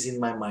is in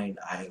my mind,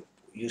 I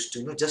used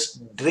to,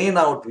 just drain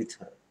out with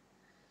her.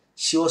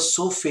 She was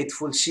so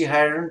faithful. She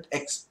hadn't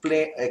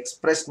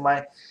expressed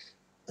my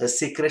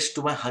secrets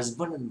to my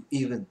husband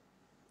even.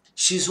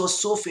 She was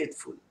so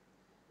faithful.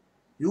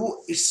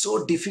 It's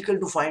so difficult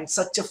to find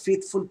such a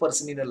faithful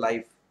person in a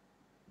life,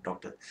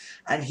 doctor.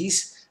 And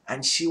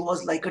she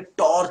was like a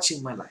torch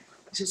in my life.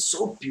 She's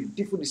so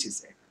beautifully, she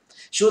said.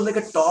 She was like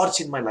a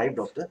torch in my life,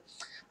 doctor.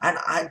 And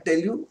I tell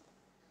you,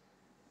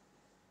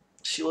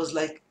 she was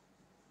like,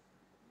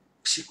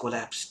 she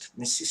collapsed.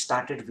 She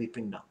started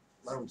weeping now.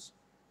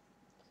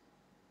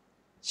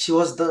 She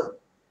was the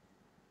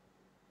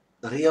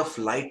ray of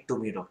light to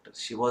me, doctor.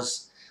 She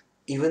was,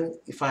 even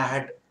if I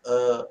had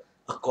a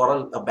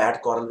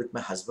bad quarrel with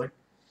my husband,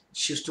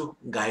 she used to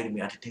guide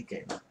me. I take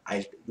care.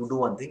 You do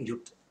one thing,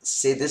 you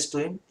say this to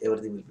him,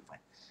 everything will be fine.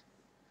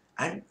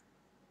 And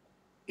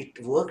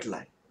it worked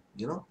like,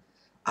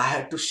 I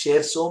had to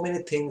share so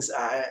many things.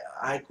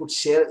 I could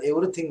share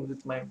everything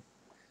with my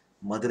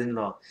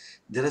mother-in-law.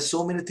 There are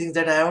so many things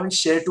that I haven't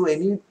shared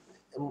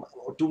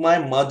to my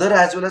mother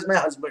as well as my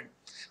husband.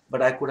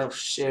 But I could have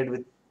shared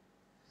with,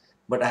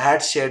 but I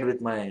had shared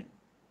with my,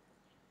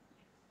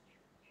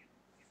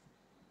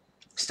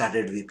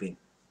 started weeping.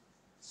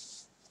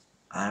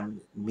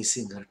 I'm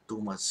missing her too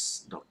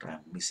much, doctor. I'm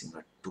missing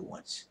her too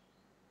much.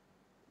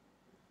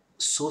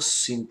 So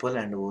simple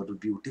and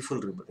beautiful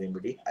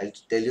remedy. I'll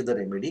tell you the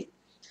remedy.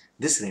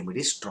 This remedy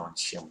is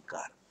strontium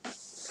car.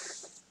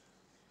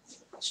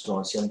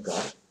 Strontium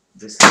car.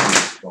 This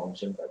is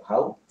strontium car.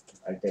 How?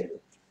 I'll tell you.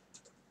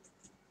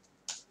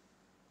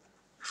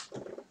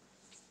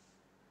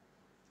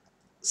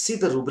 See,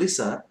 the rubrics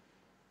are,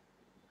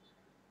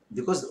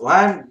 because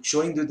why I'm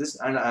showing you this,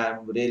 and I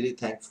am really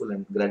thankful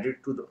and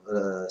gratitude to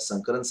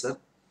Sankaran sir.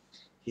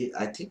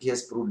 I think he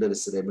has proved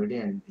this remedy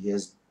and he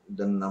has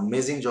done an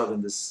amazing job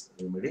in this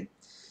remedy.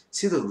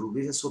 See, the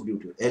rubric is so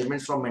beautiful.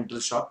 Elements from mental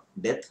shock,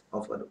 death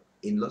of her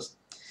in-laws,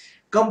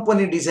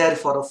 company desire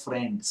for a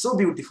friend. So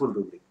beautiful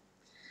rubric.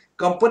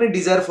 Company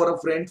desire for a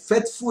friend,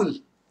 faithful,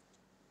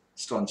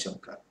 strontium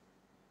car.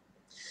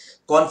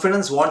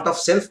 Confidence, want of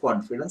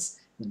self-confidence,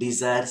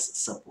 desires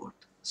support,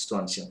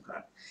 strontium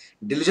card.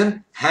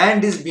 Delusion,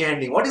 hand is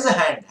behind him. What is a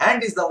hand?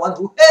 Hand is the one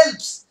who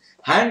helps.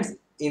 Hand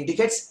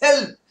indicates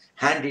help.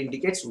 Hand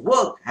indicates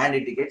work. Hand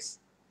indicates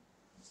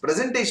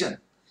presentation.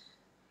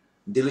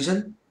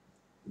 Delusion,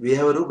 we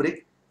have a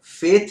rubric.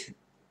 Faith,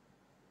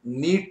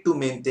 need to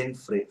maintain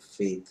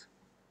faith.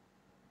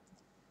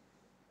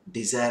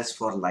 Desires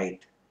for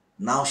light.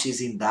 Now she is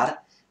in dark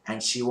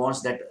and she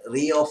wants that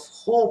ray of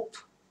hope.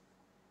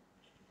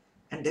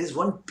 And there is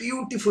one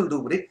beautiful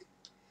rubric.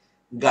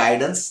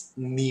 Guidance,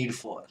 need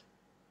for.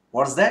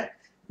 What's that?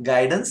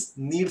 Guidance,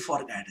 need for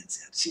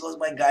guidance. She was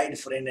my guide,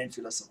 friend and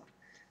philosopher.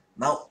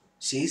 Now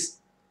she is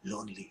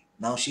lonely.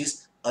 Now she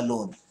is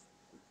alone.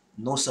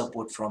 No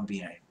support from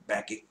behind.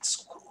 Back is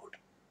screwed.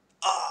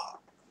 Ah!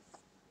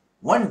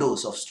 One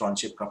dose of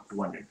strontium cup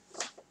 200.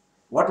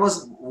 What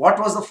was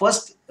the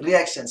first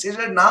reaction? She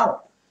said,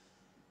 now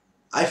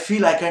I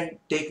feel I can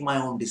take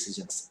my own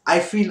decisions. I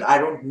feel I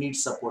don't need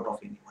support of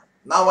anyone.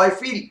 Now I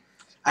feel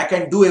I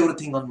can do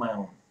everything on my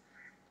own.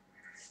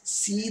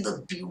 See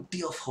the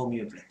beauty of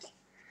homeopathy.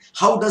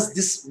 How does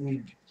this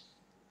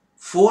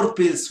 4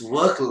 pills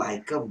work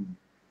like a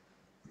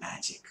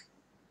magic?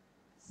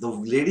 The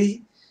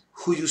lady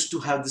who used to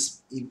have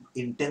this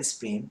intense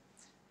pain,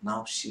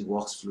 now she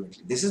walks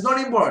fluently. This is not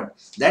important.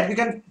 That we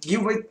can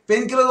give with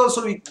painkillers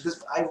also.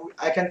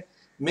 I can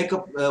make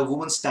a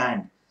woman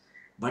stand.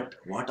 But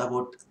what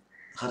about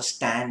her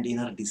stand in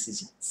her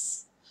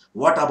decisions?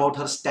 What about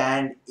her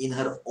stand in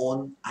her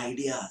own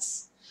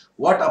ideas?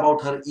 What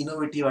about her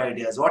innovative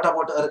ideas? What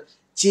about her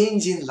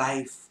change in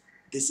life?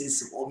 This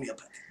is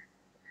homeopathy.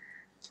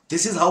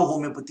 This is how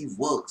homeopathy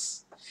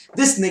works.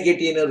 This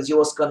negative energy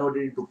was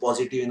converted into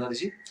positive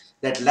energy.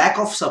 That lack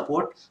of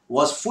support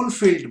was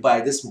fulfilled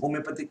by this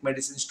homeopathic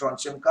medicine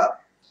strontium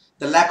cup.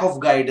 The lack of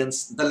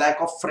guidance, the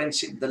lack of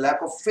friendship, the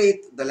lack of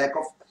faith, the lack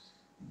of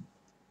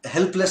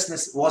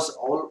helplessness was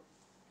all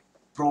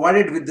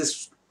provided with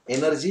this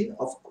energy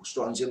of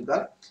strontium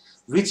cup,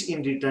 which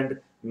in return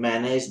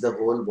managed the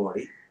whole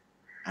body.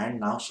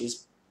 And now she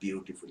is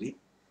beautifully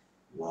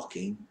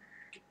walking,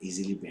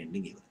 easily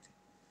bending everything.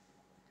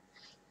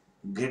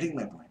 Getting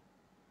my point?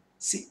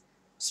 See,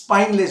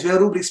 spineless, we have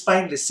rubric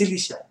spineless,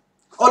 silicia.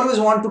 always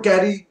want to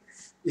carry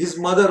his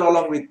mother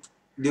along with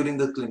during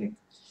the clinic.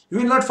 You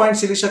will not find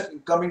Silisha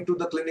coming to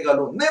the clinic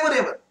alone. Never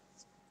ever.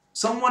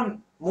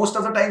 Someone, most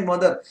of the time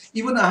mother.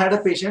 Even I had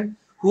a patient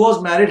who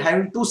was married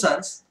having 2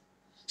 sons,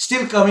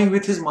 still coming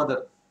with his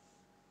mother.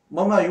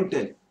 Mama, you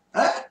tell.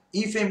 Huh?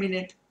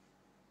 Effeminate.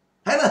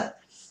 Hai na?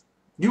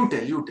 You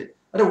tell, you tell.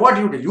 Arre, what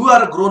you tell? You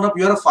are a grown up,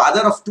 you are a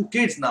father of 2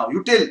 kids now.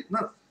 You tell.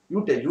 No,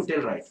 you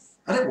tell right.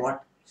 Arre,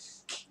 what?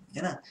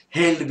 You know,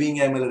 held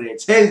being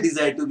ameliorates, held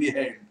desire to be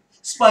held,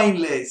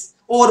 spineless,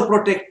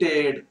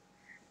 overprotected.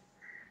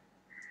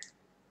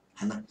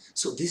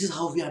 So this is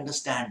how we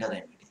understand the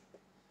remedy.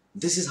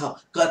 This is how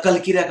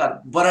Kalkira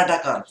carbs, Barata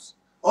carbs.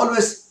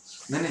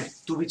 Always, Nene,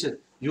 tu bhi chal,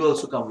 you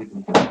also come with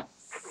me.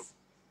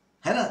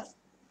 है ना?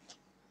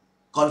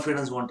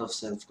 Confidence, want of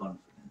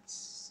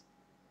self-confidence.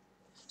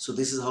 So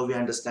this is how we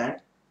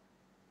understand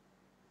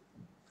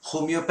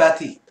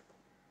homeopathy.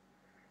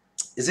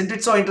 Isn't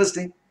it so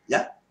interesting?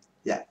 Yeah,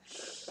 yeah.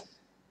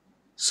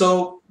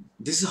 So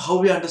this is how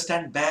we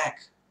understand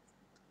back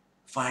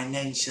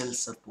financial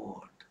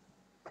support.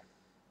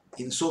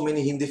 In so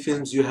many Hindi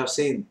films you have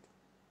seen,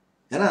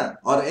 है ना?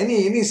 Or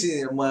any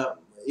scene,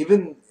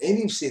 even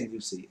any scene you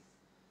see,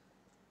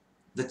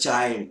 the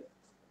child,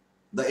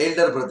 the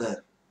elder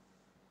brother,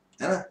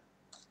 है ना,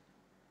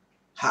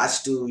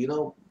 has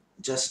to,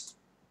 just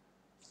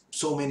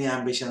so many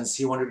ambitions.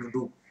 He wanted to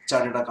do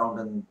chartered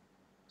accountant,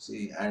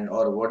 see, and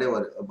or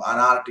whatever, an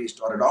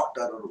artist or a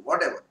doctor or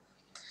whatever.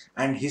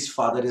 And his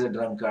father is a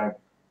drunkard,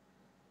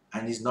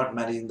 and he's not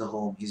managing the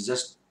home. He's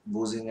just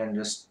boozing and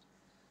just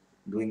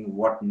doing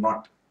what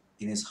not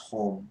in his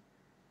home.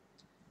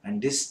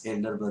 And this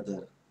elder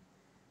brother,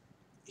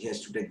 he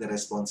has to take the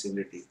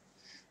responsibility,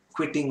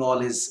 quitting all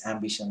his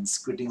ambitions,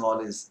 quitting all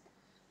his.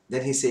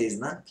 Then he says,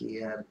 "Na, ki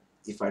yaar,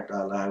 if at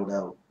all I would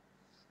have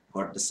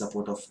got the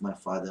support of my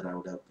father, I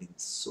would have been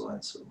so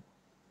and so.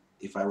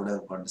 If I would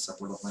have got the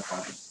support of my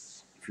father,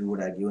 if he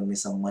would have given me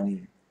some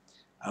money,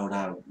 I would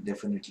have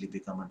definitely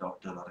become a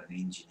doctor or an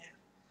engineer.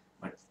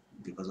 But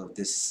because of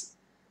this,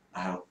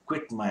 I have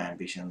quit my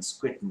ambitions,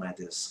 quit my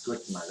this,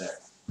 quit my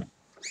that,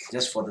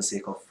 just for the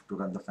sake of to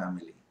run the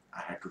family.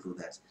 I had to do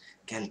that.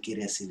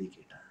 Calcarea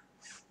silicata.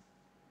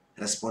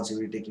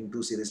 Responsibility taking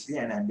too seriously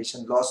and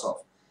ambition loss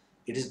of.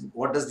 It is,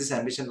 what does this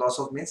ambition loss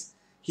of means?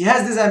 He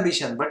has this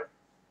ambition, but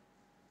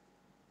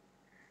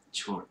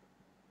sure,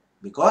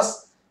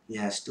 because he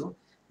has to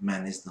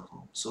manage the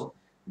home. So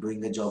doing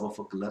the job of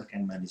a clerk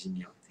and managing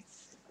everything.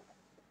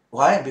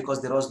 Why?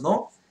 Because there was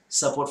no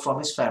support from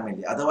his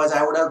family. Otherwise,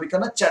 I would have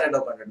become a chartered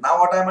accountant. Now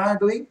what am I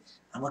doing?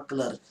 I'm a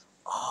clerk.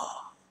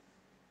 Oh,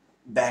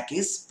 back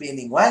is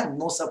paining. Why?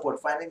 No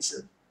support,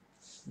 financial.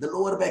 The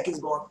lower back is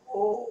gone.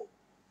 Oh,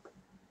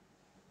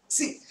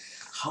 see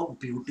how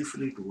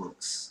beautifully it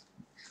works.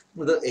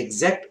 The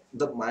exact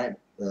my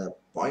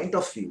point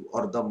of view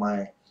or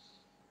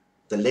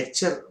the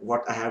lecture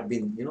what I have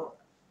been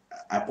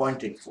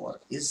appointed for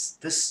is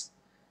this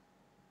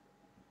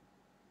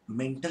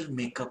mental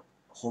makeup,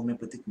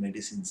 homeopathic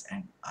medicines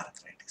and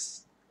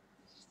arthritis.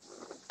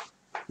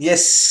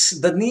 Yes,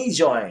 the knee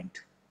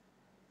joint.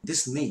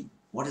 This knee,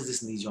 what is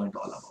this knee joint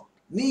all about?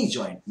 Knee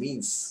joint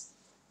means,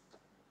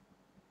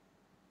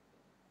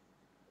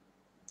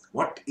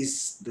 what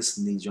is this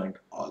knee joint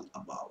all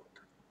about?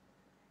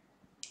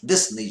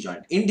 This knee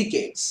joint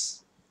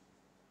indicates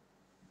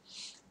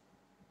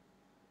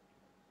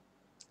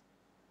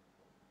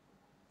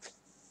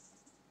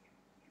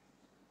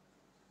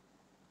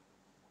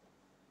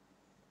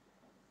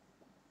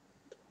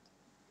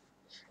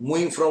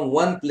moving from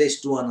one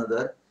place to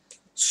another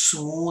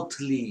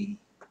smoothly.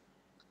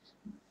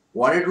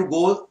 Wanted to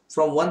go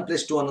from one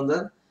place to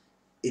another,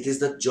 it is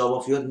the job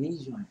of your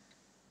knee joint.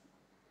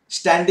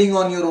 Standing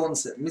on your own,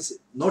 means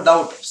no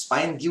doubt,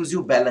 spine gives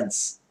you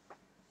balance.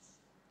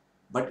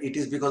 But it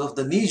is because of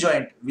the knee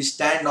joint we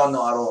stand on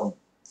our own.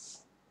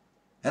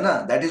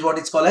 That is what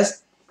it's called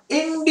as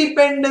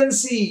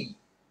independency.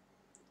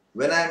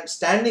 When I am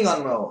standing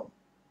on my own,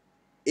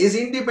 is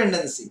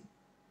independency.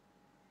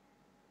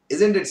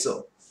 Isn't it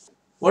so?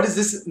 What is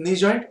this knee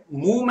joint?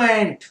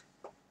 Movement,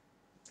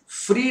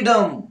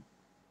 freedom,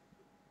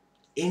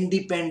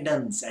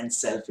 independence and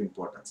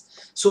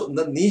self-importance. So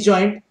the knee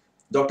joint,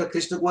 Dr.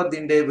 Krishna Kumar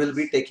Dinde will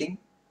be taking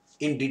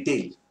in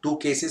detail 2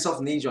 cases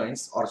of knee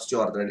joints or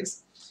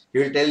osteoarthritis. He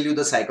will tell you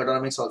the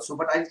psychodynamics also,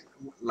 but I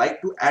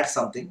like to add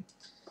something.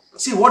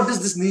 See, what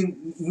does this knee?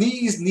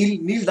 Knee is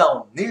kneel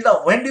down. Kneel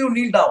down. When do you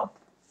kneel down?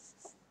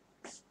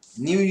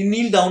 You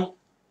kneel down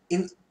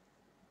in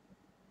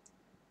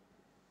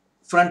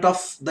front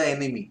of the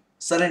enemy.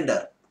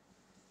 Surrender.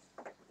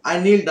 I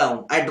kneel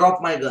down. I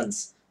drop my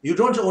guns. You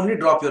don't only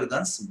drop your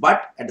guns,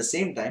 but at the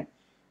same time,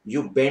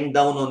 you bend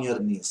down on your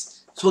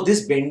knees. So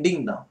this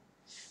bending down,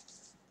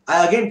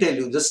 I again tell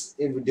you, this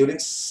during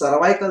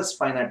cervical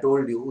spine, I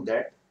told you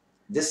that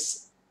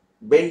this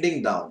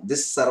bending down,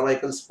 this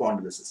cervical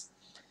spondylosis,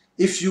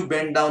 if you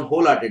bend down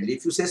wholeheartedly,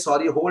 if you say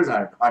sorry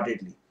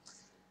wholeheartedly,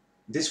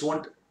 this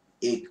won't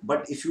ache.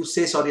 But if you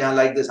say sorry, I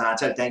like this,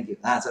 sir, thank you,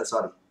 sir,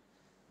 sorry,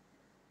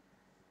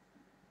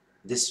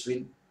 this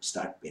will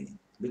start paining.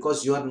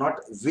 because you are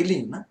not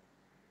willing na,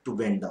 to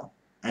bend down,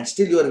 and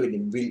still you are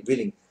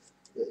willing.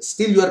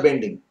 Still you are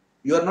bending.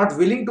 You are not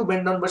willing to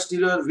bend down, but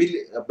still you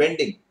are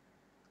bending.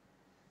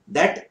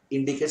 That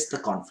indicates the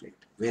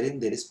conflict wherein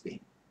there is pain.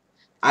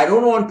 I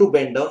don't want to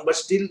bend down, but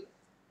still,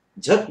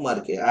 jhak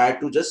mar ke, I had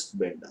to just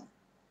bend down.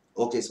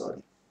 Okay,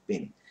 sorry,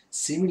 pain.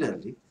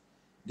 Similarly,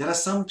 there are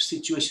some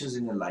situations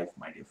in your life,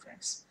 my dear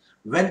friends,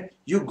 when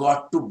you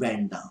got to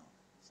bend down,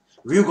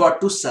 you got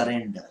to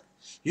surrender,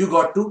 you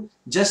got to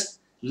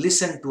just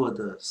listen to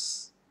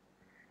others.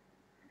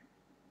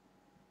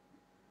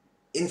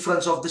 In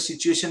front of the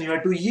situation, you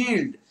have to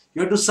yield,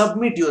 you have to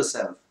submit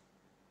yourself.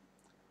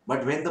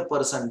 But when the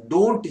person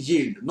don't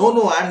yield,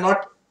 no, I'm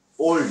not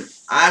old,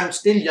 I'm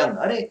still young.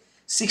 Are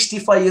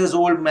 65 years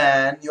old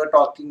man, you are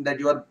talking that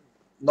you are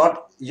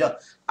not young.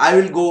 I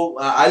will go,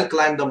 I'll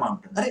climb the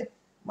mountain. Are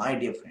my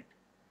dear friend,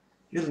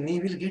 your knee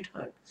will get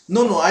hurt.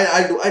 No,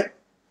 I'll do.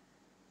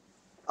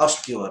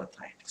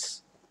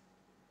 Osteoarthritis.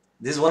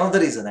 This is one of the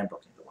reasons I'm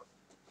talking about.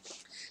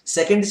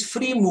 Second is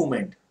free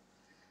movement.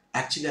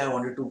 Actually, I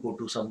wanted to go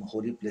to some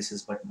holy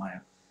places, but my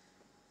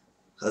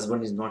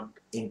husband is not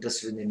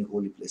interested in any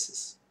holy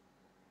places.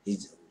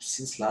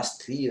 Since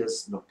last 3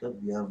 years, doctor,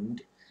 we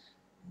haven't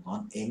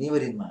gone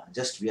anywhere in my.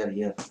 Just we are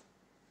here.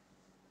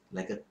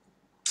 Like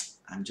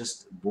I'm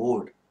just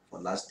bored. For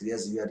last 3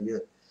 years, we are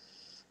here.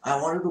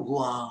 I wanted to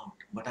go out,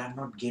 but I'm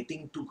not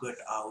getting to get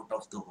out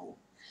of the home.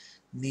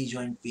 Knee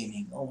joint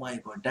paining. Oh my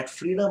god, that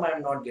freedom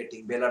I'm not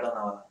getting. Bela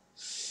Donawala.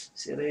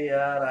 Say,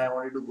 yaar, I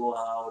wanted to go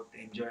out,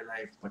 enjoy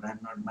life, but I'm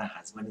not. My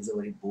husband is a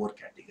very poor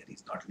category.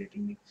 He's not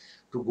letting me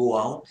to go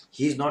out.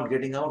 He's not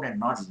getting out and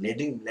not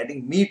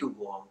letting me to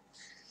go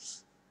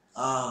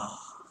out.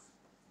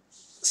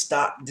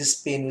 Start. This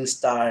pain will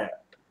start.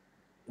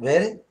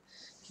 Where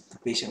the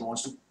patient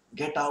wants to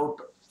get out,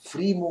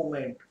 free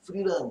movement,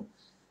 freedom,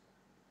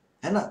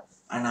 and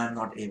I'm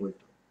not able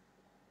to.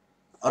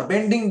 Or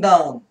bending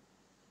down,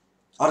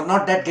 or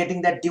not that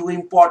getting that due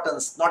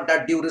importance, not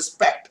that due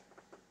respect.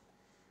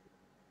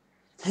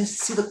 And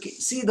see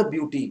the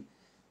beauty.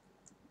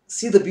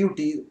 See the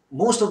beauty.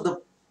 Most of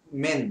the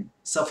men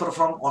suffer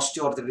from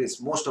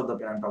osteoarthritis. Most of the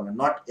men I'm talking,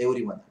 not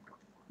everyone I'm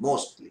talking about.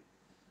 Mostly.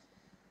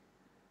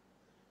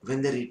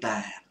 When they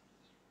retire,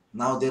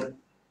 now their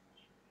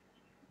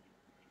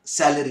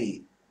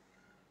salary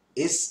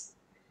is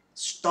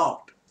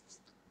stopped.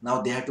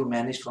 Now they have to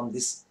manage from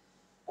this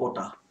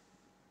quota.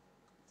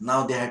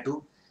 Now they have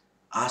to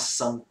ask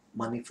some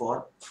money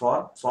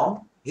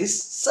from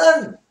his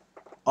son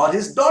or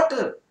his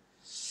daughter.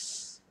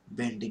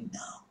 Bending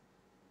down.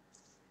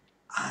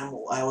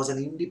 I was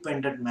an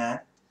independent man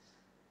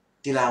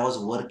till I was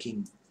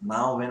working.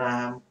 Now when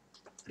I am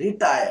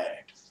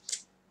retired,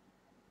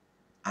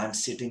 I am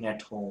sitting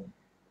at home.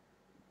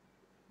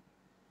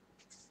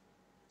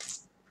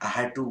 I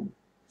had to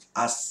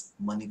ask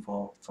money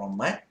from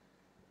my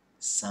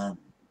son.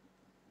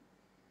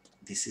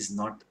 This is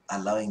not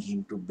allowing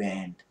him to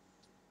bend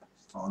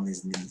on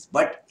his knees,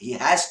 but he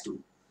has to.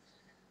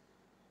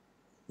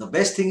 The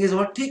best thing is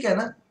what, ठीक है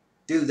ना?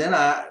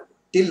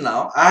 Till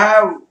now I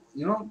have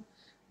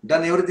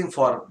done everything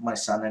for my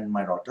son and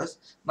my daughters.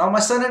 Now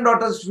my son and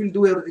daughters will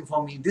do everything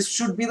for me. This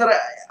should be the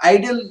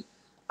ideal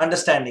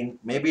understanding.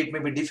 Maybe it may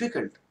be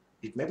difficult.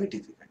 It may be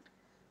difficult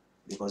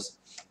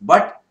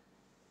but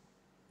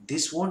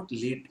this won't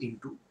lead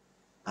into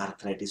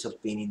arthritis or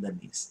pain in the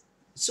knees.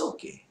 It's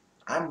okay.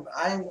 I'm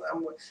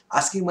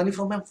asking money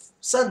from my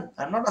son.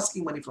 I'm not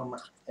asking money from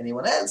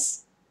anyone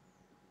else.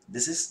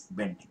 This is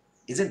bending,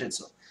 isn't it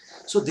so?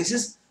 So this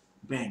is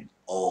bend.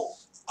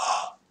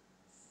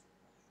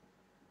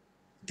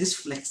 This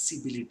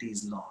flexibility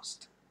is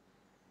lost.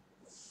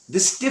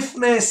 This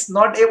stiffness,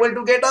 not able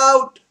to get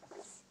out.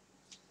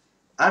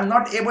 I'm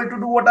not able to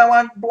do what I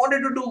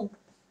wanted to do.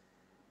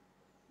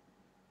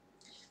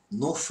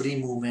 No free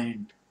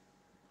movement,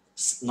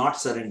 not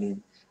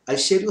surrendering. I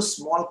share you a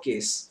small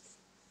case,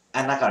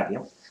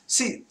 anacardium.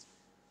 See,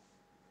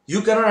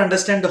 you cannot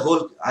understand the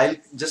whole. I'll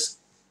just,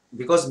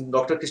 because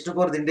Dr.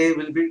 Krishnakor Dinde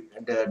will be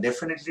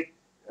definitely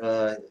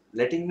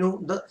letting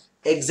you the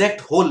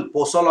exact whole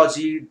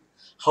posology,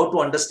 how to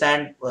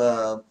understand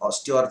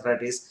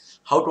osteoarthritis,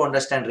 how to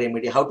understand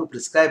remedy, how to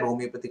prescribe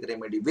homeopathic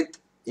remedy with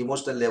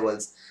emotional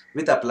levels,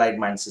 with applied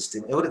mind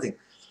system, everything.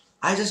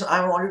 I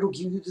wanted to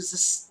give you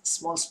this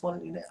small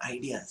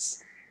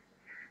ideas.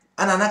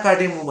 An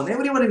anacardium woman,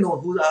 everybody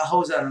knows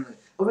how's a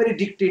very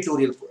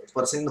dictatorial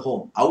person in the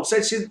home.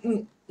 Outside she's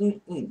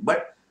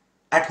but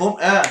at home,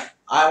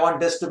 I want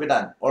this to be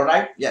done. All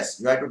right, yes,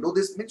 you have to do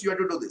this, means you have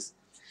to do this.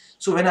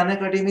 So when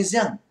anacardium is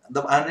young,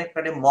 the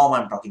anacardium mom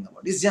I'm talking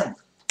about is young.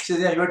 She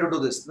says, yeah, you have to do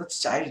this.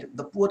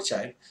 The poor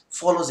child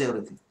follows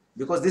everything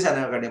because this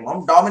anacardium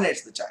mom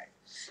dominates the child.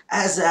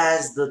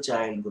 As the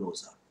child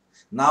grows up,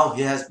 now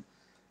he has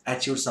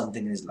achieved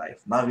something in his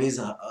life. Now he is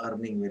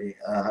earning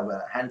have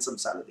a handsome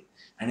salary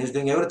and he's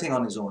doing everything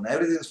on his own.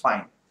 Everything is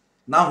fine.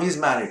 Now he is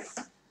married.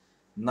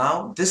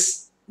 Now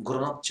this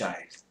grown-up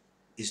child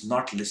is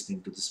not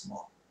listening to this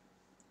mom.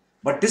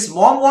 But this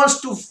mom wants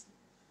to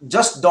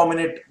just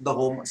dominate the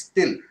home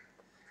still.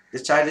 The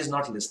child is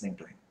not listening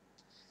to him.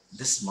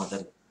 This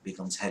mother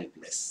becomes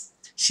helpless.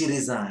 She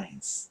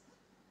resigns,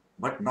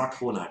 but not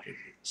wholeheartedly.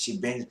 She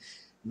bends.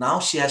 Now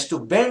she has to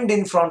bend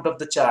in front of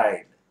the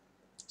child.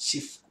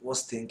 She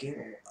was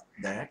thinking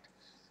that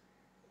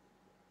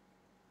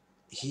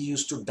he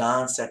used to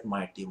dance at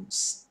my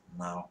tunes.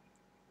 Now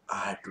I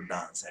had to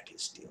dance at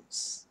his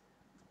tunes.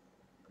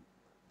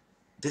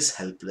 This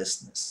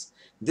helplessness,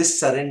 this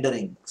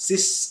surrendering,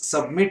 this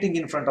submitting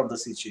in front of the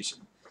situation,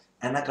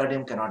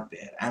 anacardium cannot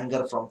bear.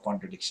 Anger from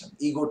contradiction,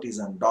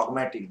 egotism,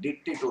 dogmatic,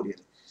 dictatorial.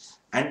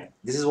 And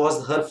this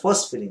was her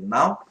first feeling.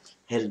 Now,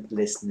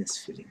 helplessness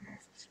feeling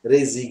of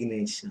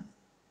resignation.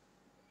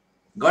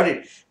 Got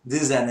it?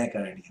 This is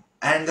anacardium.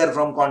 Anger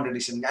from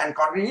contradiction and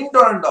contradiction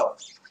into and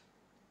out.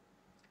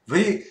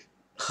 Very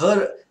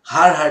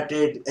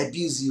hard-hearted,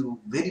 abusive,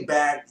 very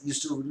bad,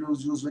 used to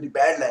use very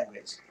bad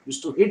language,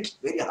 used to hit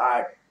very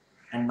hard.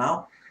 And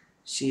now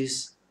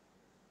she's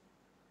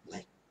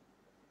like,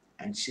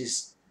 and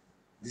she's,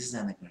 this is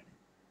anacardium.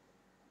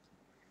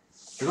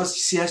 Because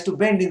she has to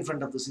bend in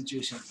front of the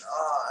situation.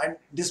 And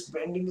this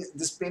bending,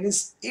 this pain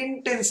is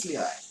intensely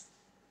high.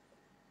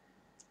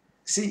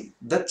 See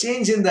the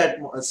change in that,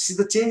 see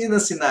the change in the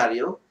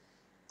scenario.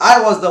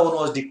 I was the one who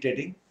was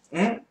dictating,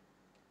 and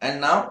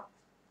now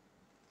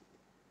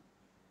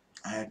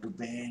I had to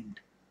bend.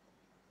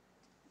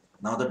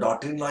 Now the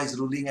daughter-in-law is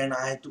ruling and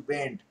I had to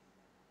bend.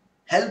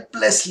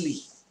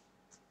 Helplessly.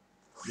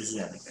 This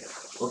is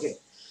anacardium. Okay.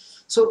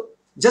 So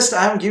just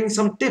I am giving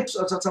some tips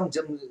or some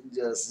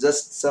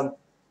just some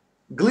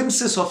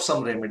glimpses of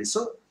some remedies.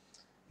 So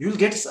you will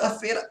get a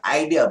fair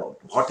idea about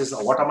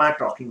what am I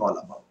talking all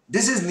about.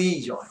 This is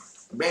knee joint,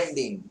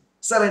 bending,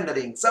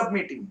 surrendering,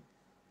 submitting,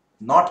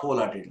 not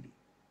wholeheartedly,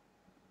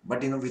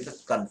 but with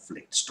a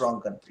conflict,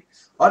 strong conflict,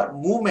 or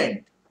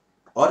movement,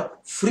 or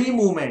free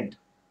movement.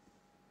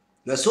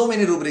 There are so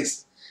many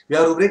rubrics. We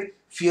have rubric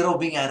fear of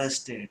being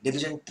arrested,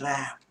 division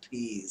trapped,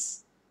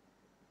 is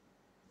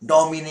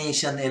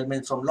domination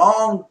element from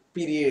long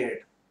period,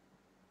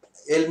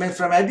 element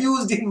from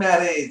abused in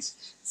marriage.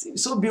 See,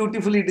 so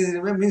beautifully it is.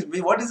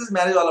 What is this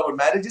marriage all about?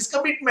 Marriage is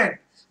commitment.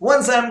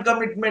 Once I am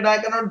commitment, I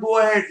cannot go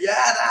ahead. Yeah,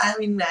 I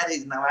am in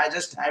marriage now. I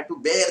just have to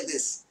bear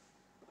this.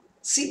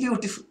 See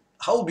beautiful,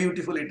 how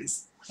beautiful it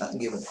is.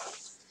 Given.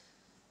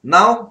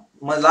 Now,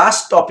 my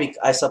last topic,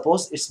 I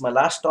suppose it's my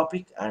last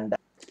topic, and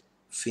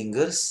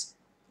fingers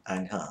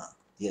and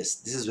yes,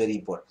 this is very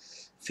important.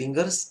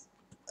 Fingers,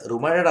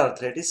 rheumatoid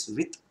arthritis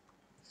with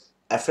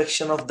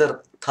affection of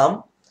the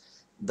thumb.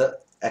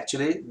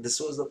 Actually this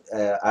was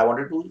the I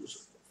wanted to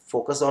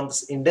focus on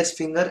this index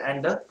finger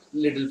and the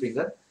little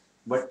finger,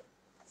 but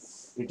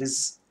it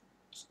is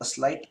a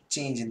slight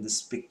change in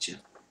this picture.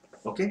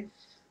 Okay,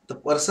 the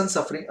person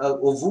suffering, a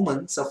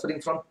woman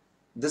suffering from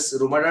this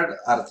rheumatoid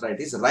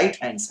arthritis, right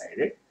hand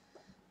sided,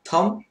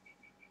 thumb,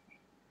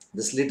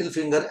 this little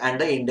finger and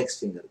the index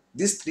finger,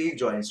 these three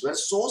joints were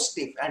so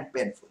stiff and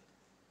painful,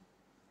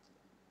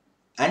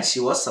 and she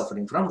was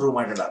suffering from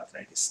rheumatoid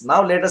arthritis.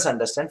 Now let us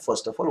understand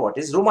first of all what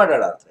is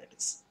rheumatoid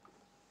arthritis.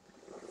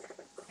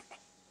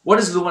 What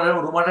is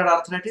rheumatoid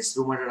arthritis?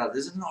 Rheumatoid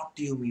arthritis is an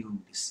autoimmune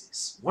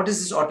disease. What is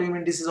this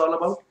autoimmune disease all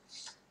about?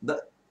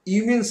 The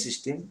immune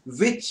system,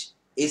 which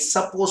is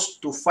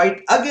supposed to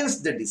fight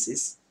against the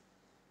disease,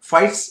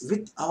 fights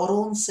with our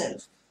own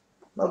self.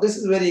 Now this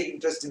is very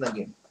interesting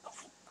again,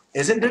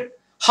 isn't it?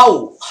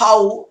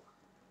 How?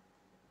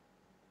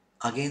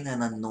 Again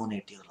an unknown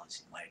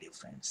etiology, my dear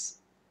friends.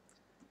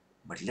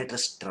 But let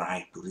us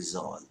try to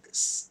resolve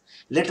this.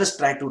 Let us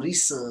try to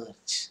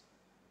research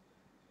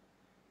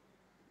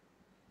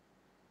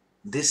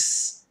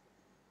this.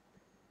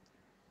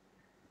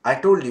 I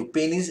told you,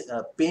 pain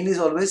is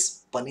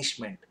always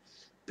punishment.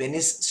 Pain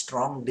is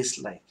strong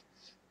dislike.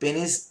 Pain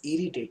is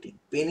irritating.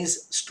 Pain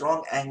is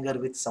strong anger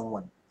with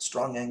someone.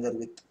 Strong anger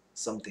with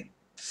something.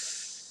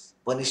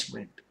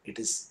 Punishment. It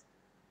is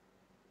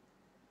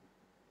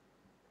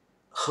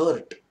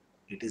hurt.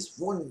 It is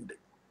wound.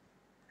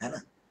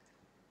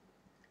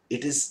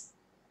 It is,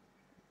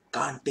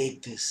 can't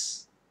take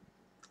this.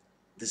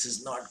 This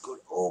is not good.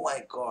 Oh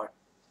my God.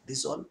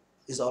 This all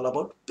is all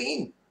about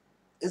pain,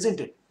 isn't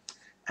it?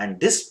 And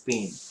this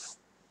pain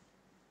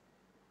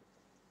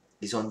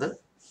is on the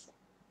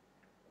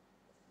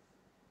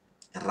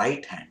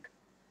right hand.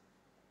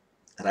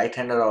 Right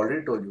hand I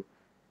already told you.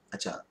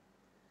 Acha.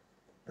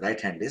 Right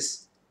hand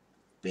is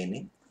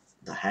paining.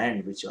 The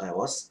hand which I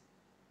was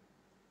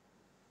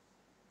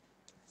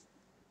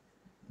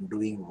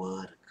doing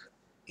work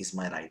is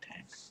my right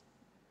hand.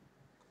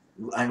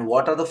 And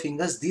what are the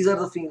fingers? These are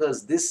the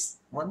fingers. This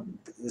one,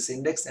 this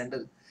index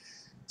and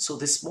so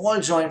the small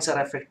joints are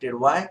affected.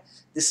 Why?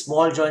 The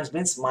small joints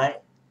means my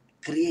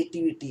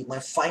creativity, my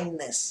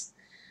fineness,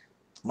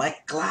 my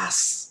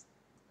class,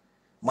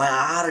 my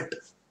art,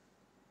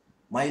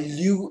 my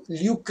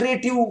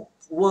lucrative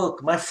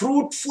work, my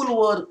fruitful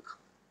work.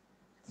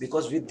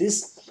 Because with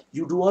this,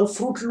 you do all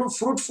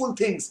fruitful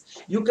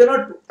things. You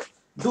cannot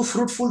do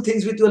fruitful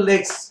things with your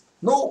legs.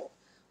 No.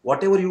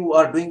 Whatever you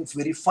are doing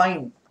very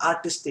fine,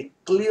 artistic,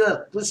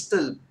 clear,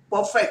 crystal,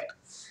 perfect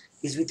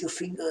is with your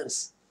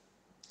fingers.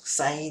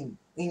 signing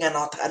an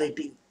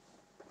authority.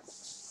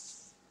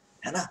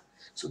 है ना?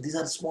 So these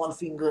are small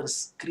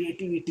fingers,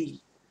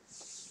 creativity.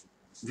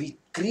 We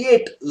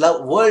create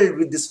love world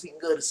with these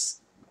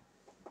fingers.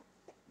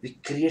 We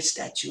create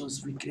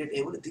statues, we create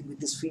everything with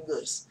these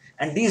fingers.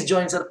 And these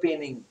joints are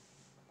paining.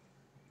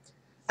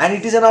 And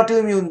it is an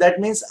autoimmune. That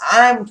means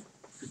I am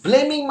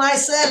blaming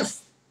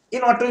myself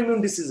in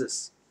autoimmune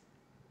diseases.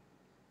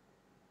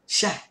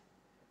 Shah,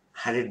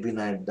 had it been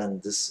I had done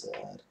this,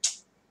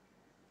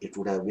 it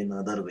would have been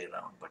other way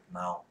around. But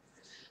now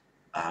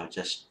I have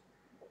just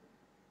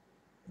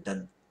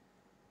done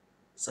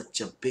such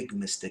a big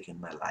mistake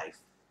in my life.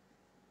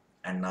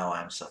 And now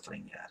I am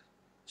suffering here.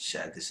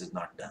 Shah, this is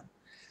not done.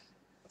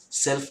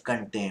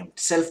 Self-contempt,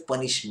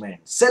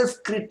 self-punishment,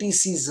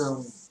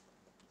 self-criticism.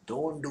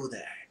 Don't do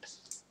that.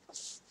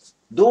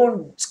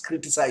 Don't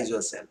criticize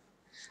yourself.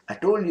 I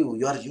told you,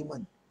 you are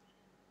human.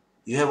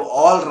 You have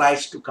all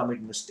rights to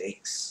commit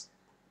mistakes.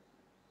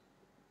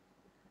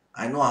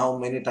 I know how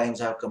many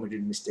times I have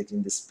committed mistakes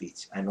in this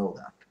speech. I know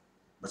that.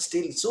 But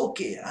still, it's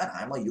okay.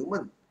 I'm a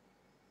human.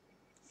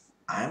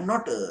 I am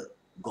not a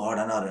God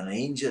or an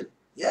angel.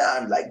 Yeah,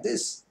 I'm like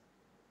this.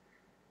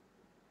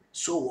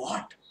 So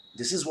what?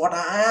 This is what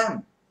I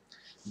am.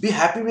 Be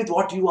happy with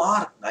what you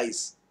are,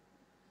 guys.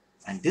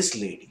 And this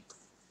lady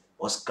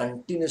was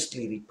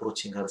continuously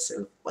reproaching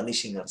herself,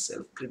 punishing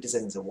herself,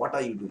 criticizing herself. What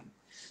are you doing?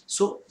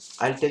 So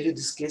I'll tell you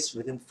this case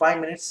within 5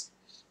 minutes,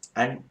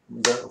 and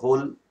the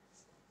whole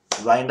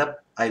wind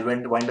up. I'll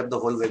wind up the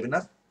whole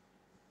webinar.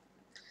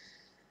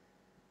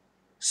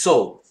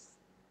 So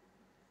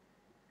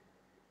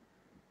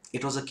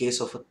it was a case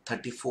of a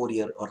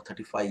 34-year or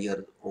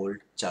 35-year-old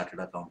chartered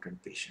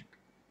accountant patient,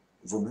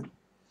 woman.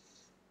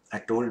 I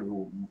told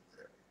you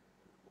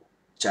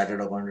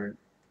chartered accountant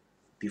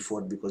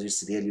before because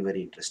it's really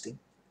very interesting.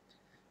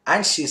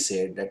 And she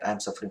said that I'm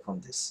suffering from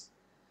this.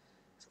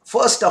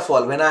 First of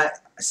all, when I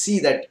see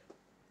that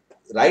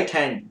right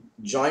hand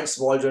joint,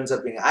 small joints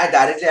are paining, I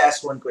directly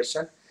asked one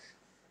question: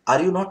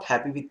 are you not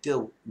happy with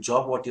your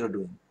job, what you're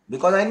doing?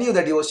 Because I knew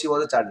that she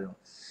was a chartered accountant.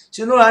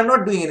 She said, no, I'm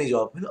not doing any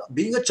job. You know,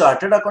 being a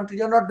chartered accountant,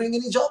 you're not doing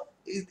any job.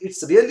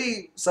 It's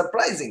really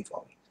surprising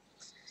for me.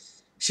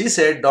 She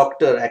said,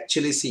 doctor,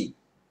 actually, see,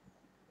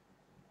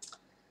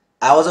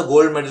 I was a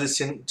gold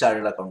medalist in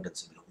chartered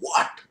accountancy.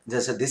 What?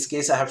 This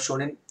case I have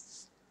shown in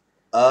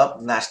a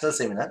national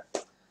seminar.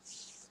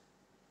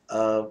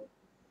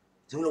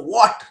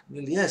 What?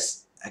 Well,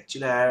 yes,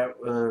 actually, I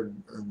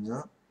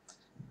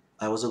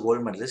was a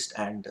gold medalist,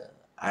 and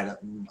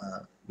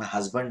my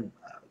husband,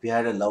 we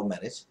had a love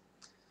marriage,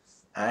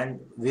 and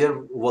we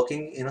are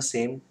working in the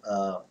same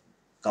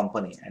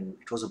company, and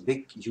it was a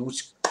big,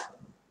 huge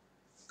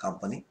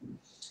company,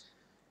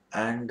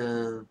 and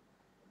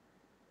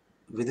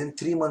within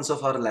 3 months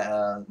of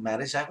our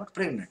marriage, I got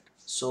pregnant.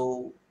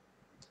 So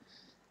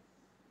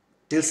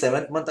till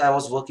 7th month, I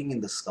was working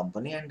in this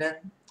company, and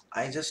then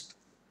I just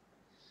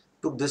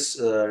took this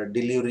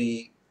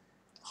delivery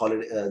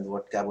holiday.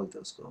 What क्या बोलते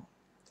हैं उसको?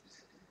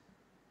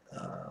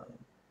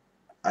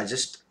 I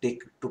just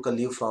took a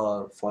leave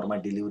for my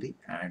delivery,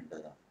 and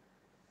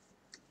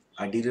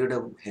I delivered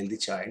a healthy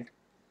child.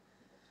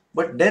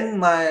 But then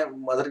my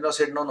mother-in-law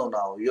said, no, no,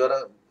 now you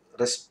are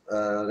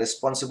a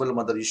responsible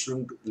mother. You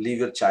shouldn't leave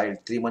your child,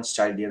 3 months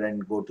child here,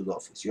 and go to the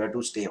office. You have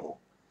to stay home.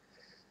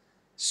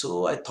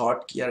 So I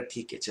thought, yeah,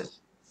 ठीक है, चल,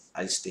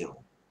 I'll stay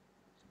home.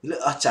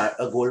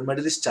 A gold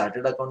medalist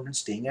chartered accountant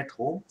staying at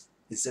home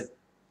is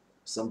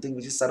something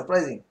which is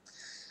surprising.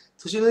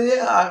 So she said,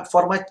 yeah,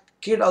 for my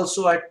kid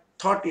also, I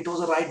thought it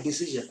was a right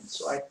decision.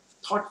 So I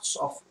thought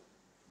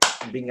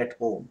of being at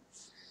home.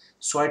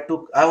 So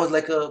I was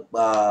like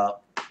a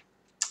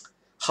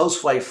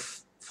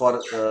housewife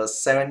for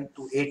 7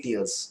 to 8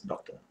 years,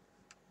 doctor.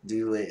 Do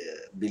you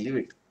believe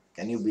it?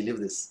 Can you believe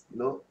this?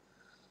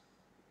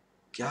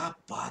 क्या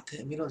बात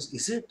है?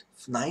 Is it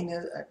 9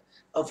 years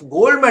of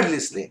gold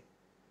medalist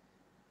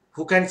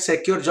who can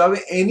secure job in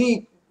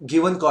any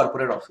given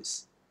corporate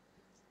office?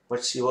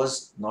 But she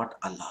was not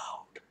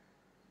allowed.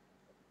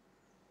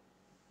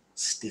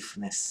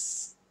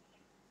 Stiffness.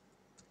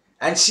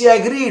 And she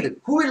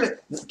agreed.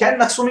 Can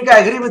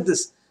Naksumika agree with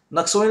this?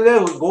 Naksumika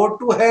will go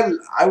to hell.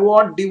 I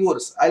want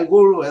divorce. I'll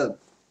go to hell.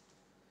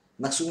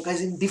 Naksumika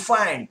is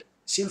defiant.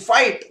 She'll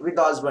fight with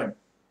the husband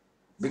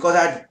because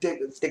I had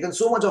taken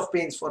so much of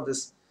pains for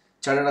this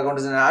chartered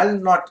accountant, and I'll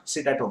not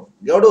sit at home.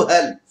 Go to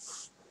hell.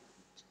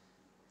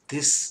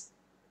 This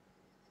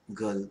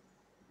girl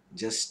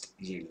just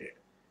yielded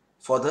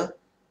for the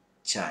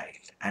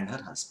child and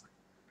her husband.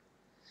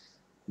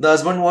 The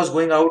husband was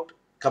going out,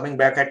 coming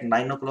back at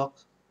 9 o'clock.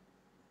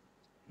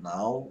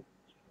 Now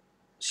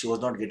she was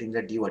not getting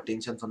that due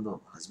attention from the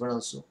husband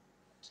also.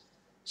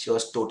 She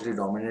was totally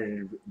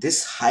dominated.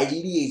 This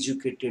highly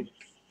educated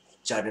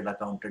chartered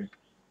accountant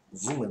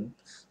woman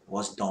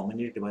was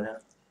dominated by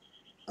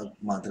a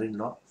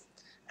mother-in-law,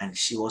 and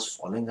she was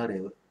following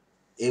her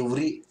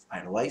every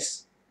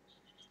advice,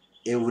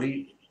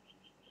 every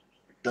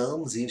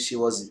terms. She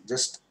was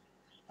just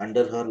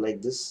under her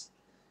like this.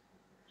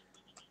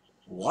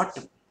 What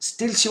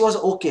Still she was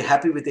okay,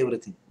 happy with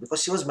everything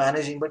because she was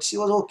managing, but she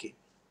was okay.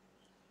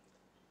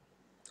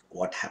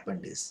 What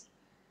happened is,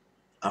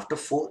 after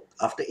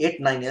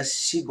 8 9 years,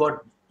 she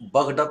got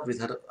bugged up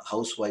with her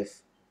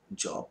housewife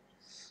job.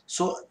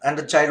 So, and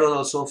the child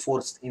was also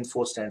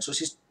fourth standard. So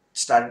she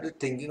started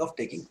thinking of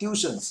taking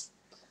tuitions.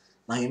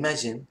 Now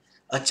imagine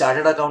a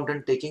chartered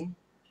accountant taking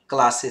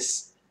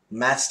classes,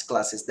 maths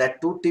classes,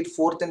 that too till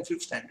fourth and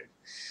fifth standard.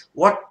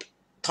 What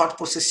thought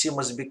process she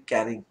must be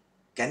carrying?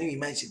 Can you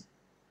imagine?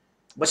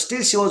 But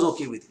still she was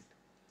okay with it.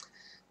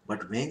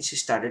 But when she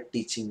started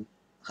teaching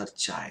her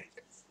child,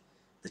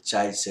 the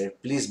child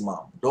said, "Please,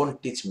 mom,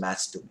 don't teach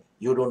maths to me.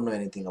 You don't know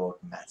anything about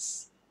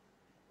maths."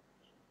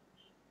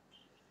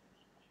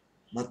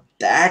 Now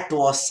that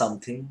was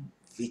something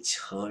which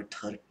hurt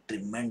her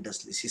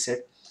tremendously. She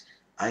said,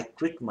 "I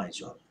quit my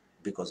job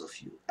because of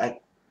you. I'd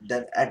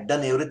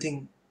done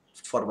everything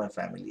for my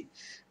family.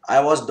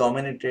 I was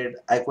dominated.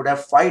 I could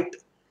have fight.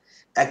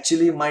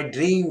 Actually, my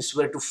dreams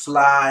were to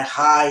fly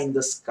high in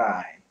the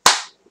sky.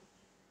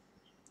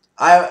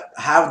 I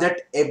have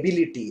that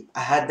ability.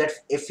 I had that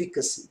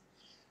efficacy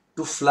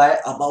to fly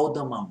above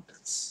the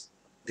mountains."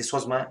 This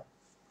was my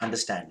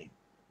understanding.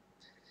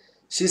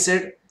 She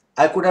said,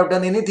 "I could have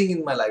done anything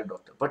in my life,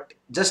 doctor, but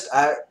just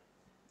I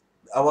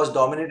was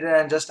dominated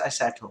and just I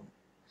sat home."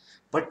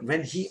 But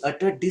when he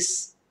uttered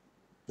this,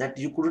 that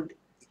you couldn't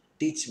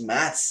teach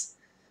maths,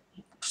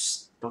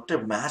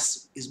 doctor,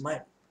 maths is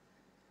my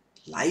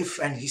life,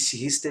 and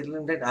he's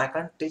telling that I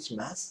can't teach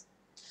maths.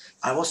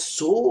 I was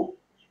so,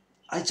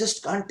 I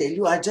just can't tell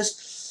you, I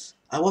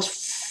was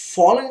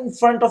falling in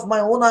front of my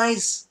own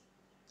eyes.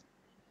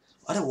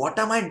 What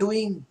am I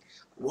doing?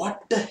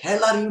 What the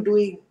hell are you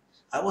doing?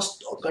 I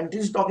was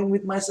continuously talking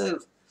with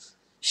myself.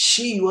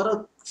 You are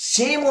a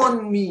shame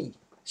on me.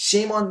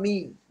 Shame on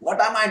me.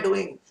 What am I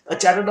doing? A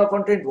chartered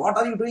accountant. What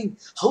are you doing?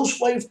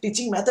 Housewife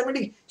teaching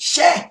mathematics.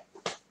 Share.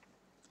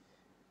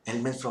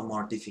 Elements from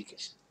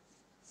mortification.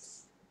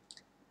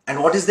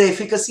 And what is the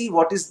efficacy?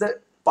 What is the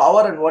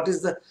power? And what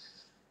is the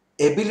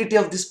ability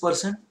of this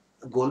person?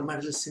 A gold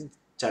medalist in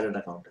chartered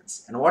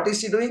accountants. And what is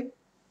she doing?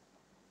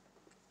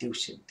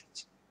 Tuition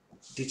teaching.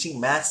 Teaching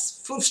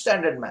maths, fifth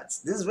standard maths.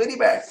 This is very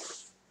bad.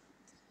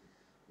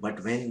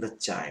 But when the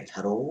child,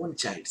 her own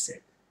child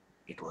said,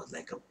 it was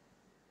like a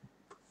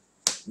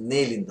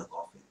nail in the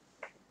coffin.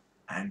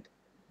 And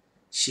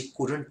she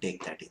couldn't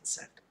take that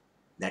insult,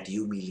 that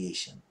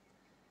humiliation.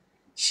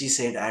 She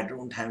said, "I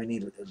don't have any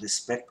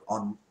respect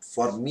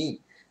for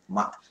me.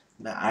 My,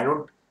 I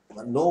don't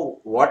know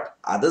what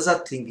others are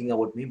thinking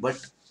about me, but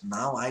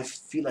now I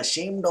feel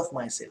ashamed of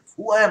myself.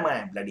 Who am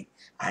I, bloody?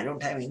 I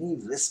don't have any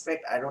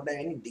respect. I don't have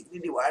any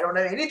dignity. I don't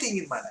have anything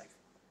in my life."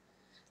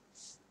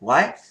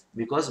 Why?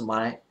 Because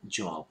my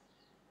job,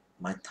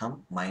 my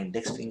thumb, my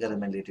index finger and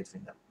my little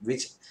finger,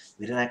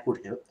 wherein I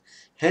could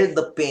held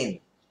the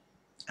pain,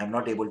 I'm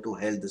not able to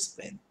hold this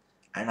pain,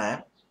 and I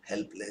am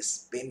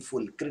helpless,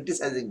 painful,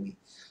 criticizing me.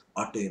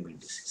 Autoimmune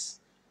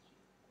disease.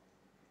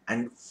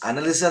 And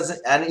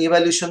analysis and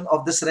evaluation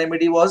of this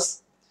remedy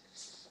was,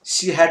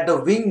 she had the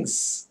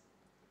wings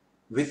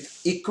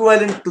with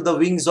equivalent to the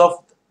wings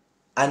of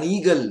an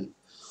eagle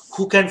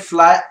who can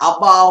fly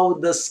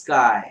above the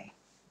sky.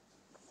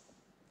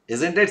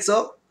 Isn't it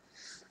so?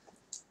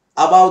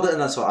 Above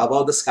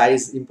the sky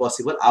is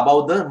impossible.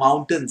 Above the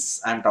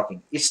mountains, I'm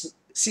talking.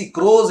 See,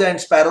 crows and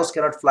sparrows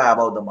cannot fly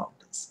above the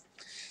mountains.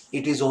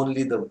 It is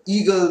only the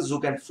eagles who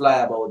can fly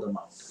above the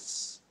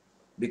mountains,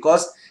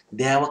 because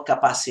they have a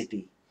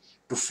capacity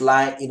to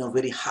fly in a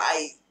very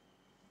high,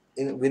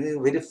 in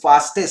very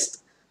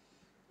fastest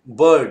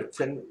bird.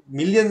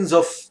 Millions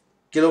of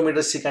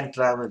kilometers she can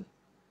travel.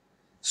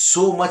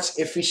 So much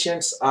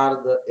efficient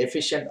are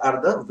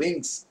the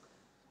wings.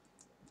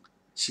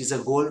 She's a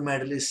gold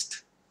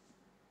medalist,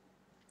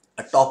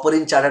 a topper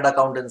in chartered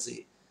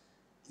accountancy.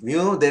 You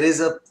know, there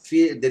is a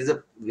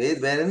way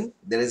wherein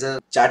there is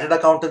a chartered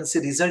accountancy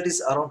result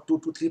is around 2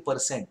 to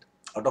 3%.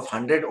 Out of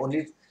 100,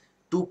 only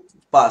 2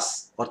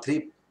 pass, or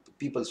 3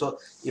 people. So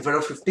if out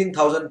of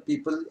 15,000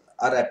 people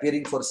are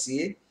appearing for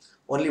CA,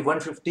 only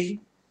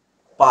 150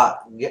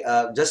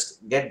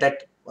 just get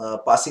that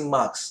passing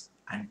marks.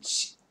 And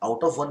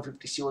out of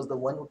 150, she was the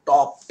one who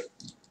topped.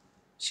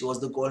 She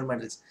was the gold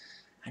medalist.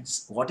 And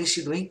what is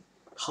she doing?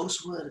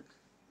 Housework.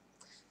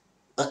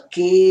 A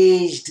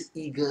caged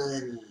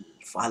eagle,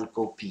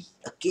 falco P.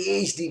 A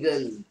caged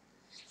eagle.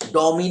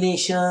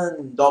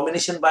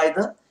 Domination by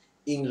the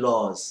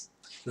in-laws.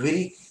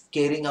 Very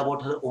caring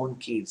about her own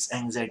kids,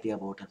 anxiety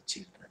about her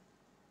children.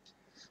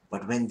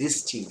 But when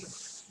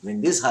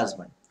this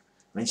husband,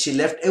 when she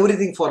left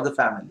everything for the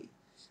family,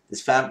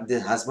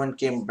 the husband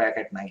came back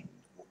at night,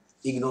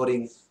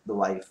 ignoring the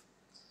wife,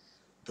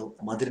 the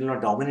mother-in-law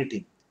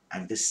dominating,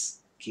 and this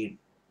kid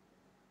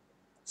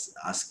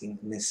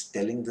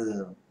telling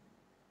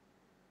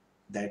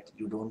that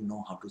you don't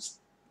know how to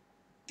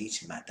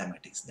teach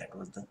mathematics. That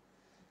was the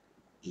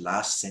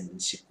last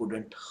sentence she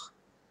couldn't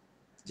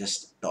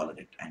just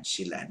tolerate, and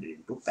she landed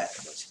into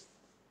pathology.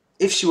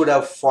 If she would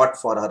have fought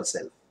for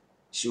herself,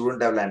 she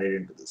wouldn't have landed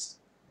into this.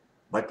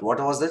 But what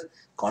was the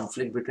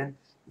conflict between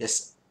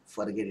Yes,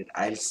 forget it.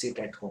 I'll sit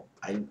at home.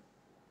 I'll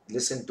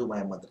listen to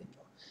my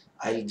mother-in-law.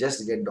 I'll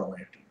just get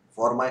dominated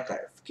for my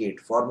kid,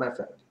 for my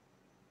family.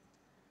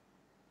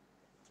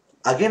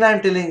 Again,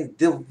 I'm telling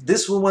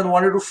this woman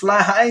wanted to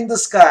fly high in the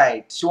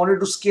sky. She wanted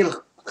to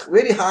scale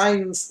very high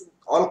in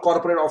all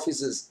corporate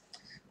offices,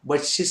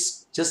 but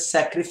she's just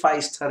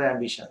sacrificed her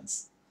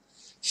ambitions.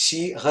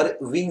 Her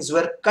wings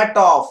were cut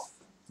off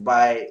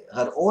by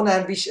her own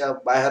ambition,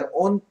 by her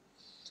own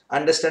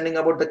understanding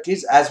about the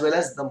kids, as well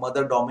as the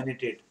mother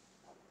dominated,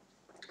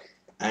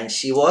 and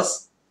she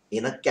was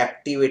in a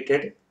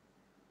captivated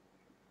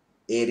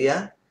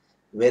area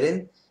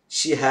wherein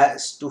she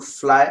has to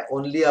fly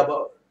only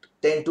about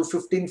 10 to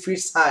 15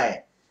 feet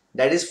high.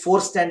 That is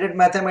 4 standard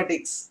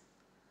mathematics.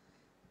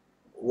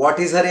 What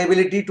is her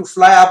ability to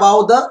fly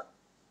above the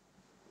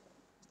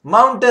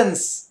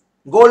mountains?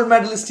 Gold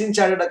medalist in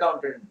chartered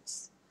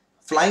accountants.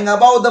 Flying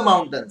above the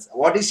mountains.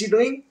 What is she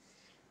doing?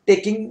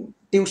 Taking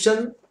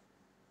tuition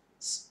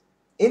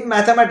in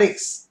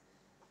mathematics.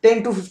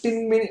 10 to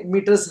 15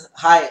 meters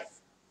height.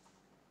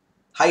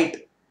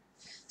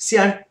 See,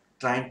 I'm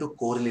trying to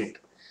correlate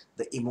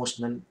the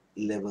emotional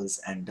levels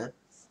and the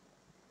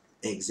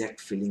exact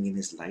feeling in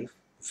his life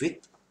with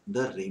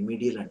the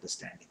remedial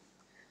understanding.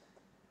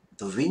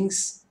 The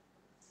wings,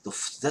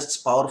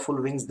 such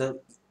powerful wings the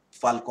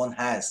falcon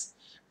has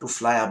to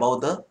fly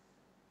above the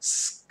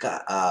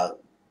sky,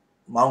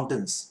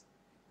 mountains.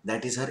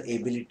 That is her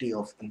ability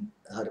of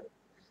her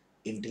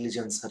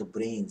intelligence, her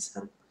brains,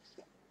 her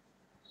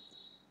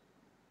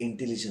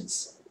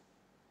intelligence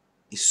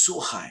is so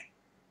high,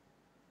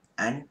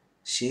 and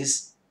she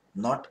is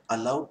not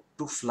allowed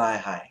to fly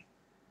high.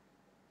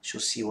 So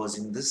she was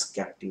in this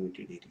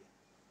captivated area.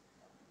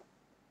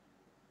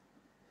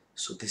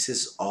 So this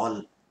is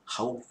all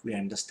how we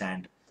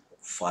understand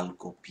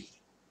Falco-P.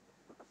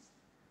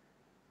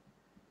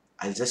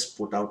 I'll just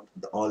put out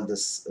all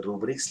this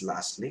rubrics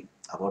lastly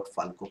about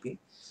Falco-P.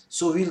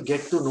 So we'll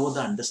get to know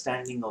the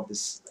understanding of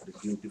this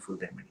beautiful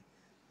remedy.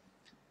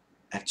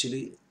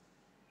 Actually,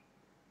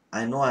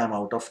 I know I am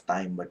out of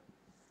time, but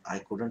I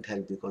couldn't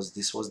help because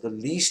this was the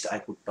least I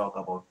could talk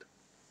about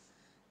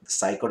the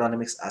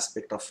psychodynamics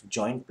aspect of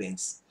joint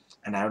pains.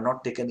 And I have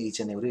not taken each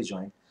and every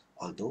joint,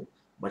 although,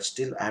 but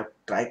still I have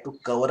tried to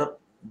cover up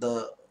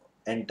the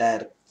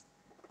entire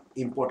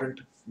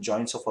important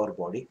joints of our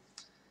body.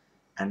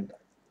 And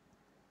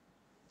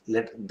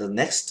the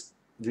next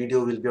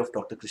video will be of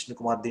Dr. Krishna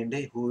Kumar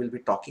Dende, who will be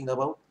talking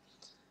about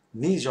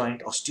knee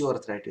joint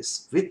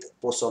osteoarthritis with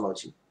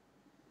posology,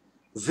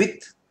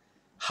 with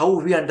how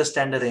we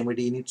understand the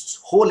remedy in its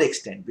whole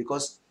extent,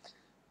 because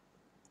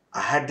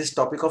I had this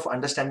topic of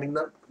understanding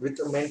the with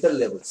the mental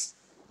levels,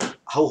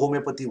 how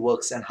homeopathy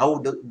works and how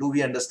do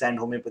we understand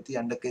homeopathy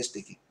under case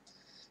taking.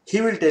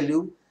 He will tell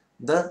you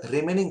the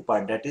remaining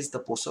part, that is the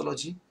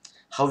posology,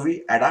 how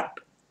we adapt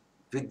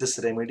with this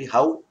remedy,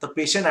 how the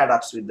patient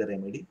adapts with the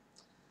remedy,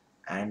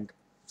 and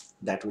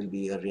that will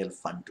be a real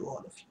fun to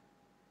all of you.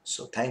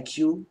 So thank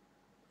you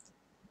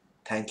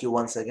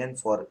once again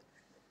for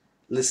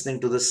listening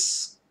to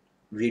this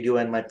video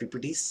and my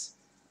PPTs.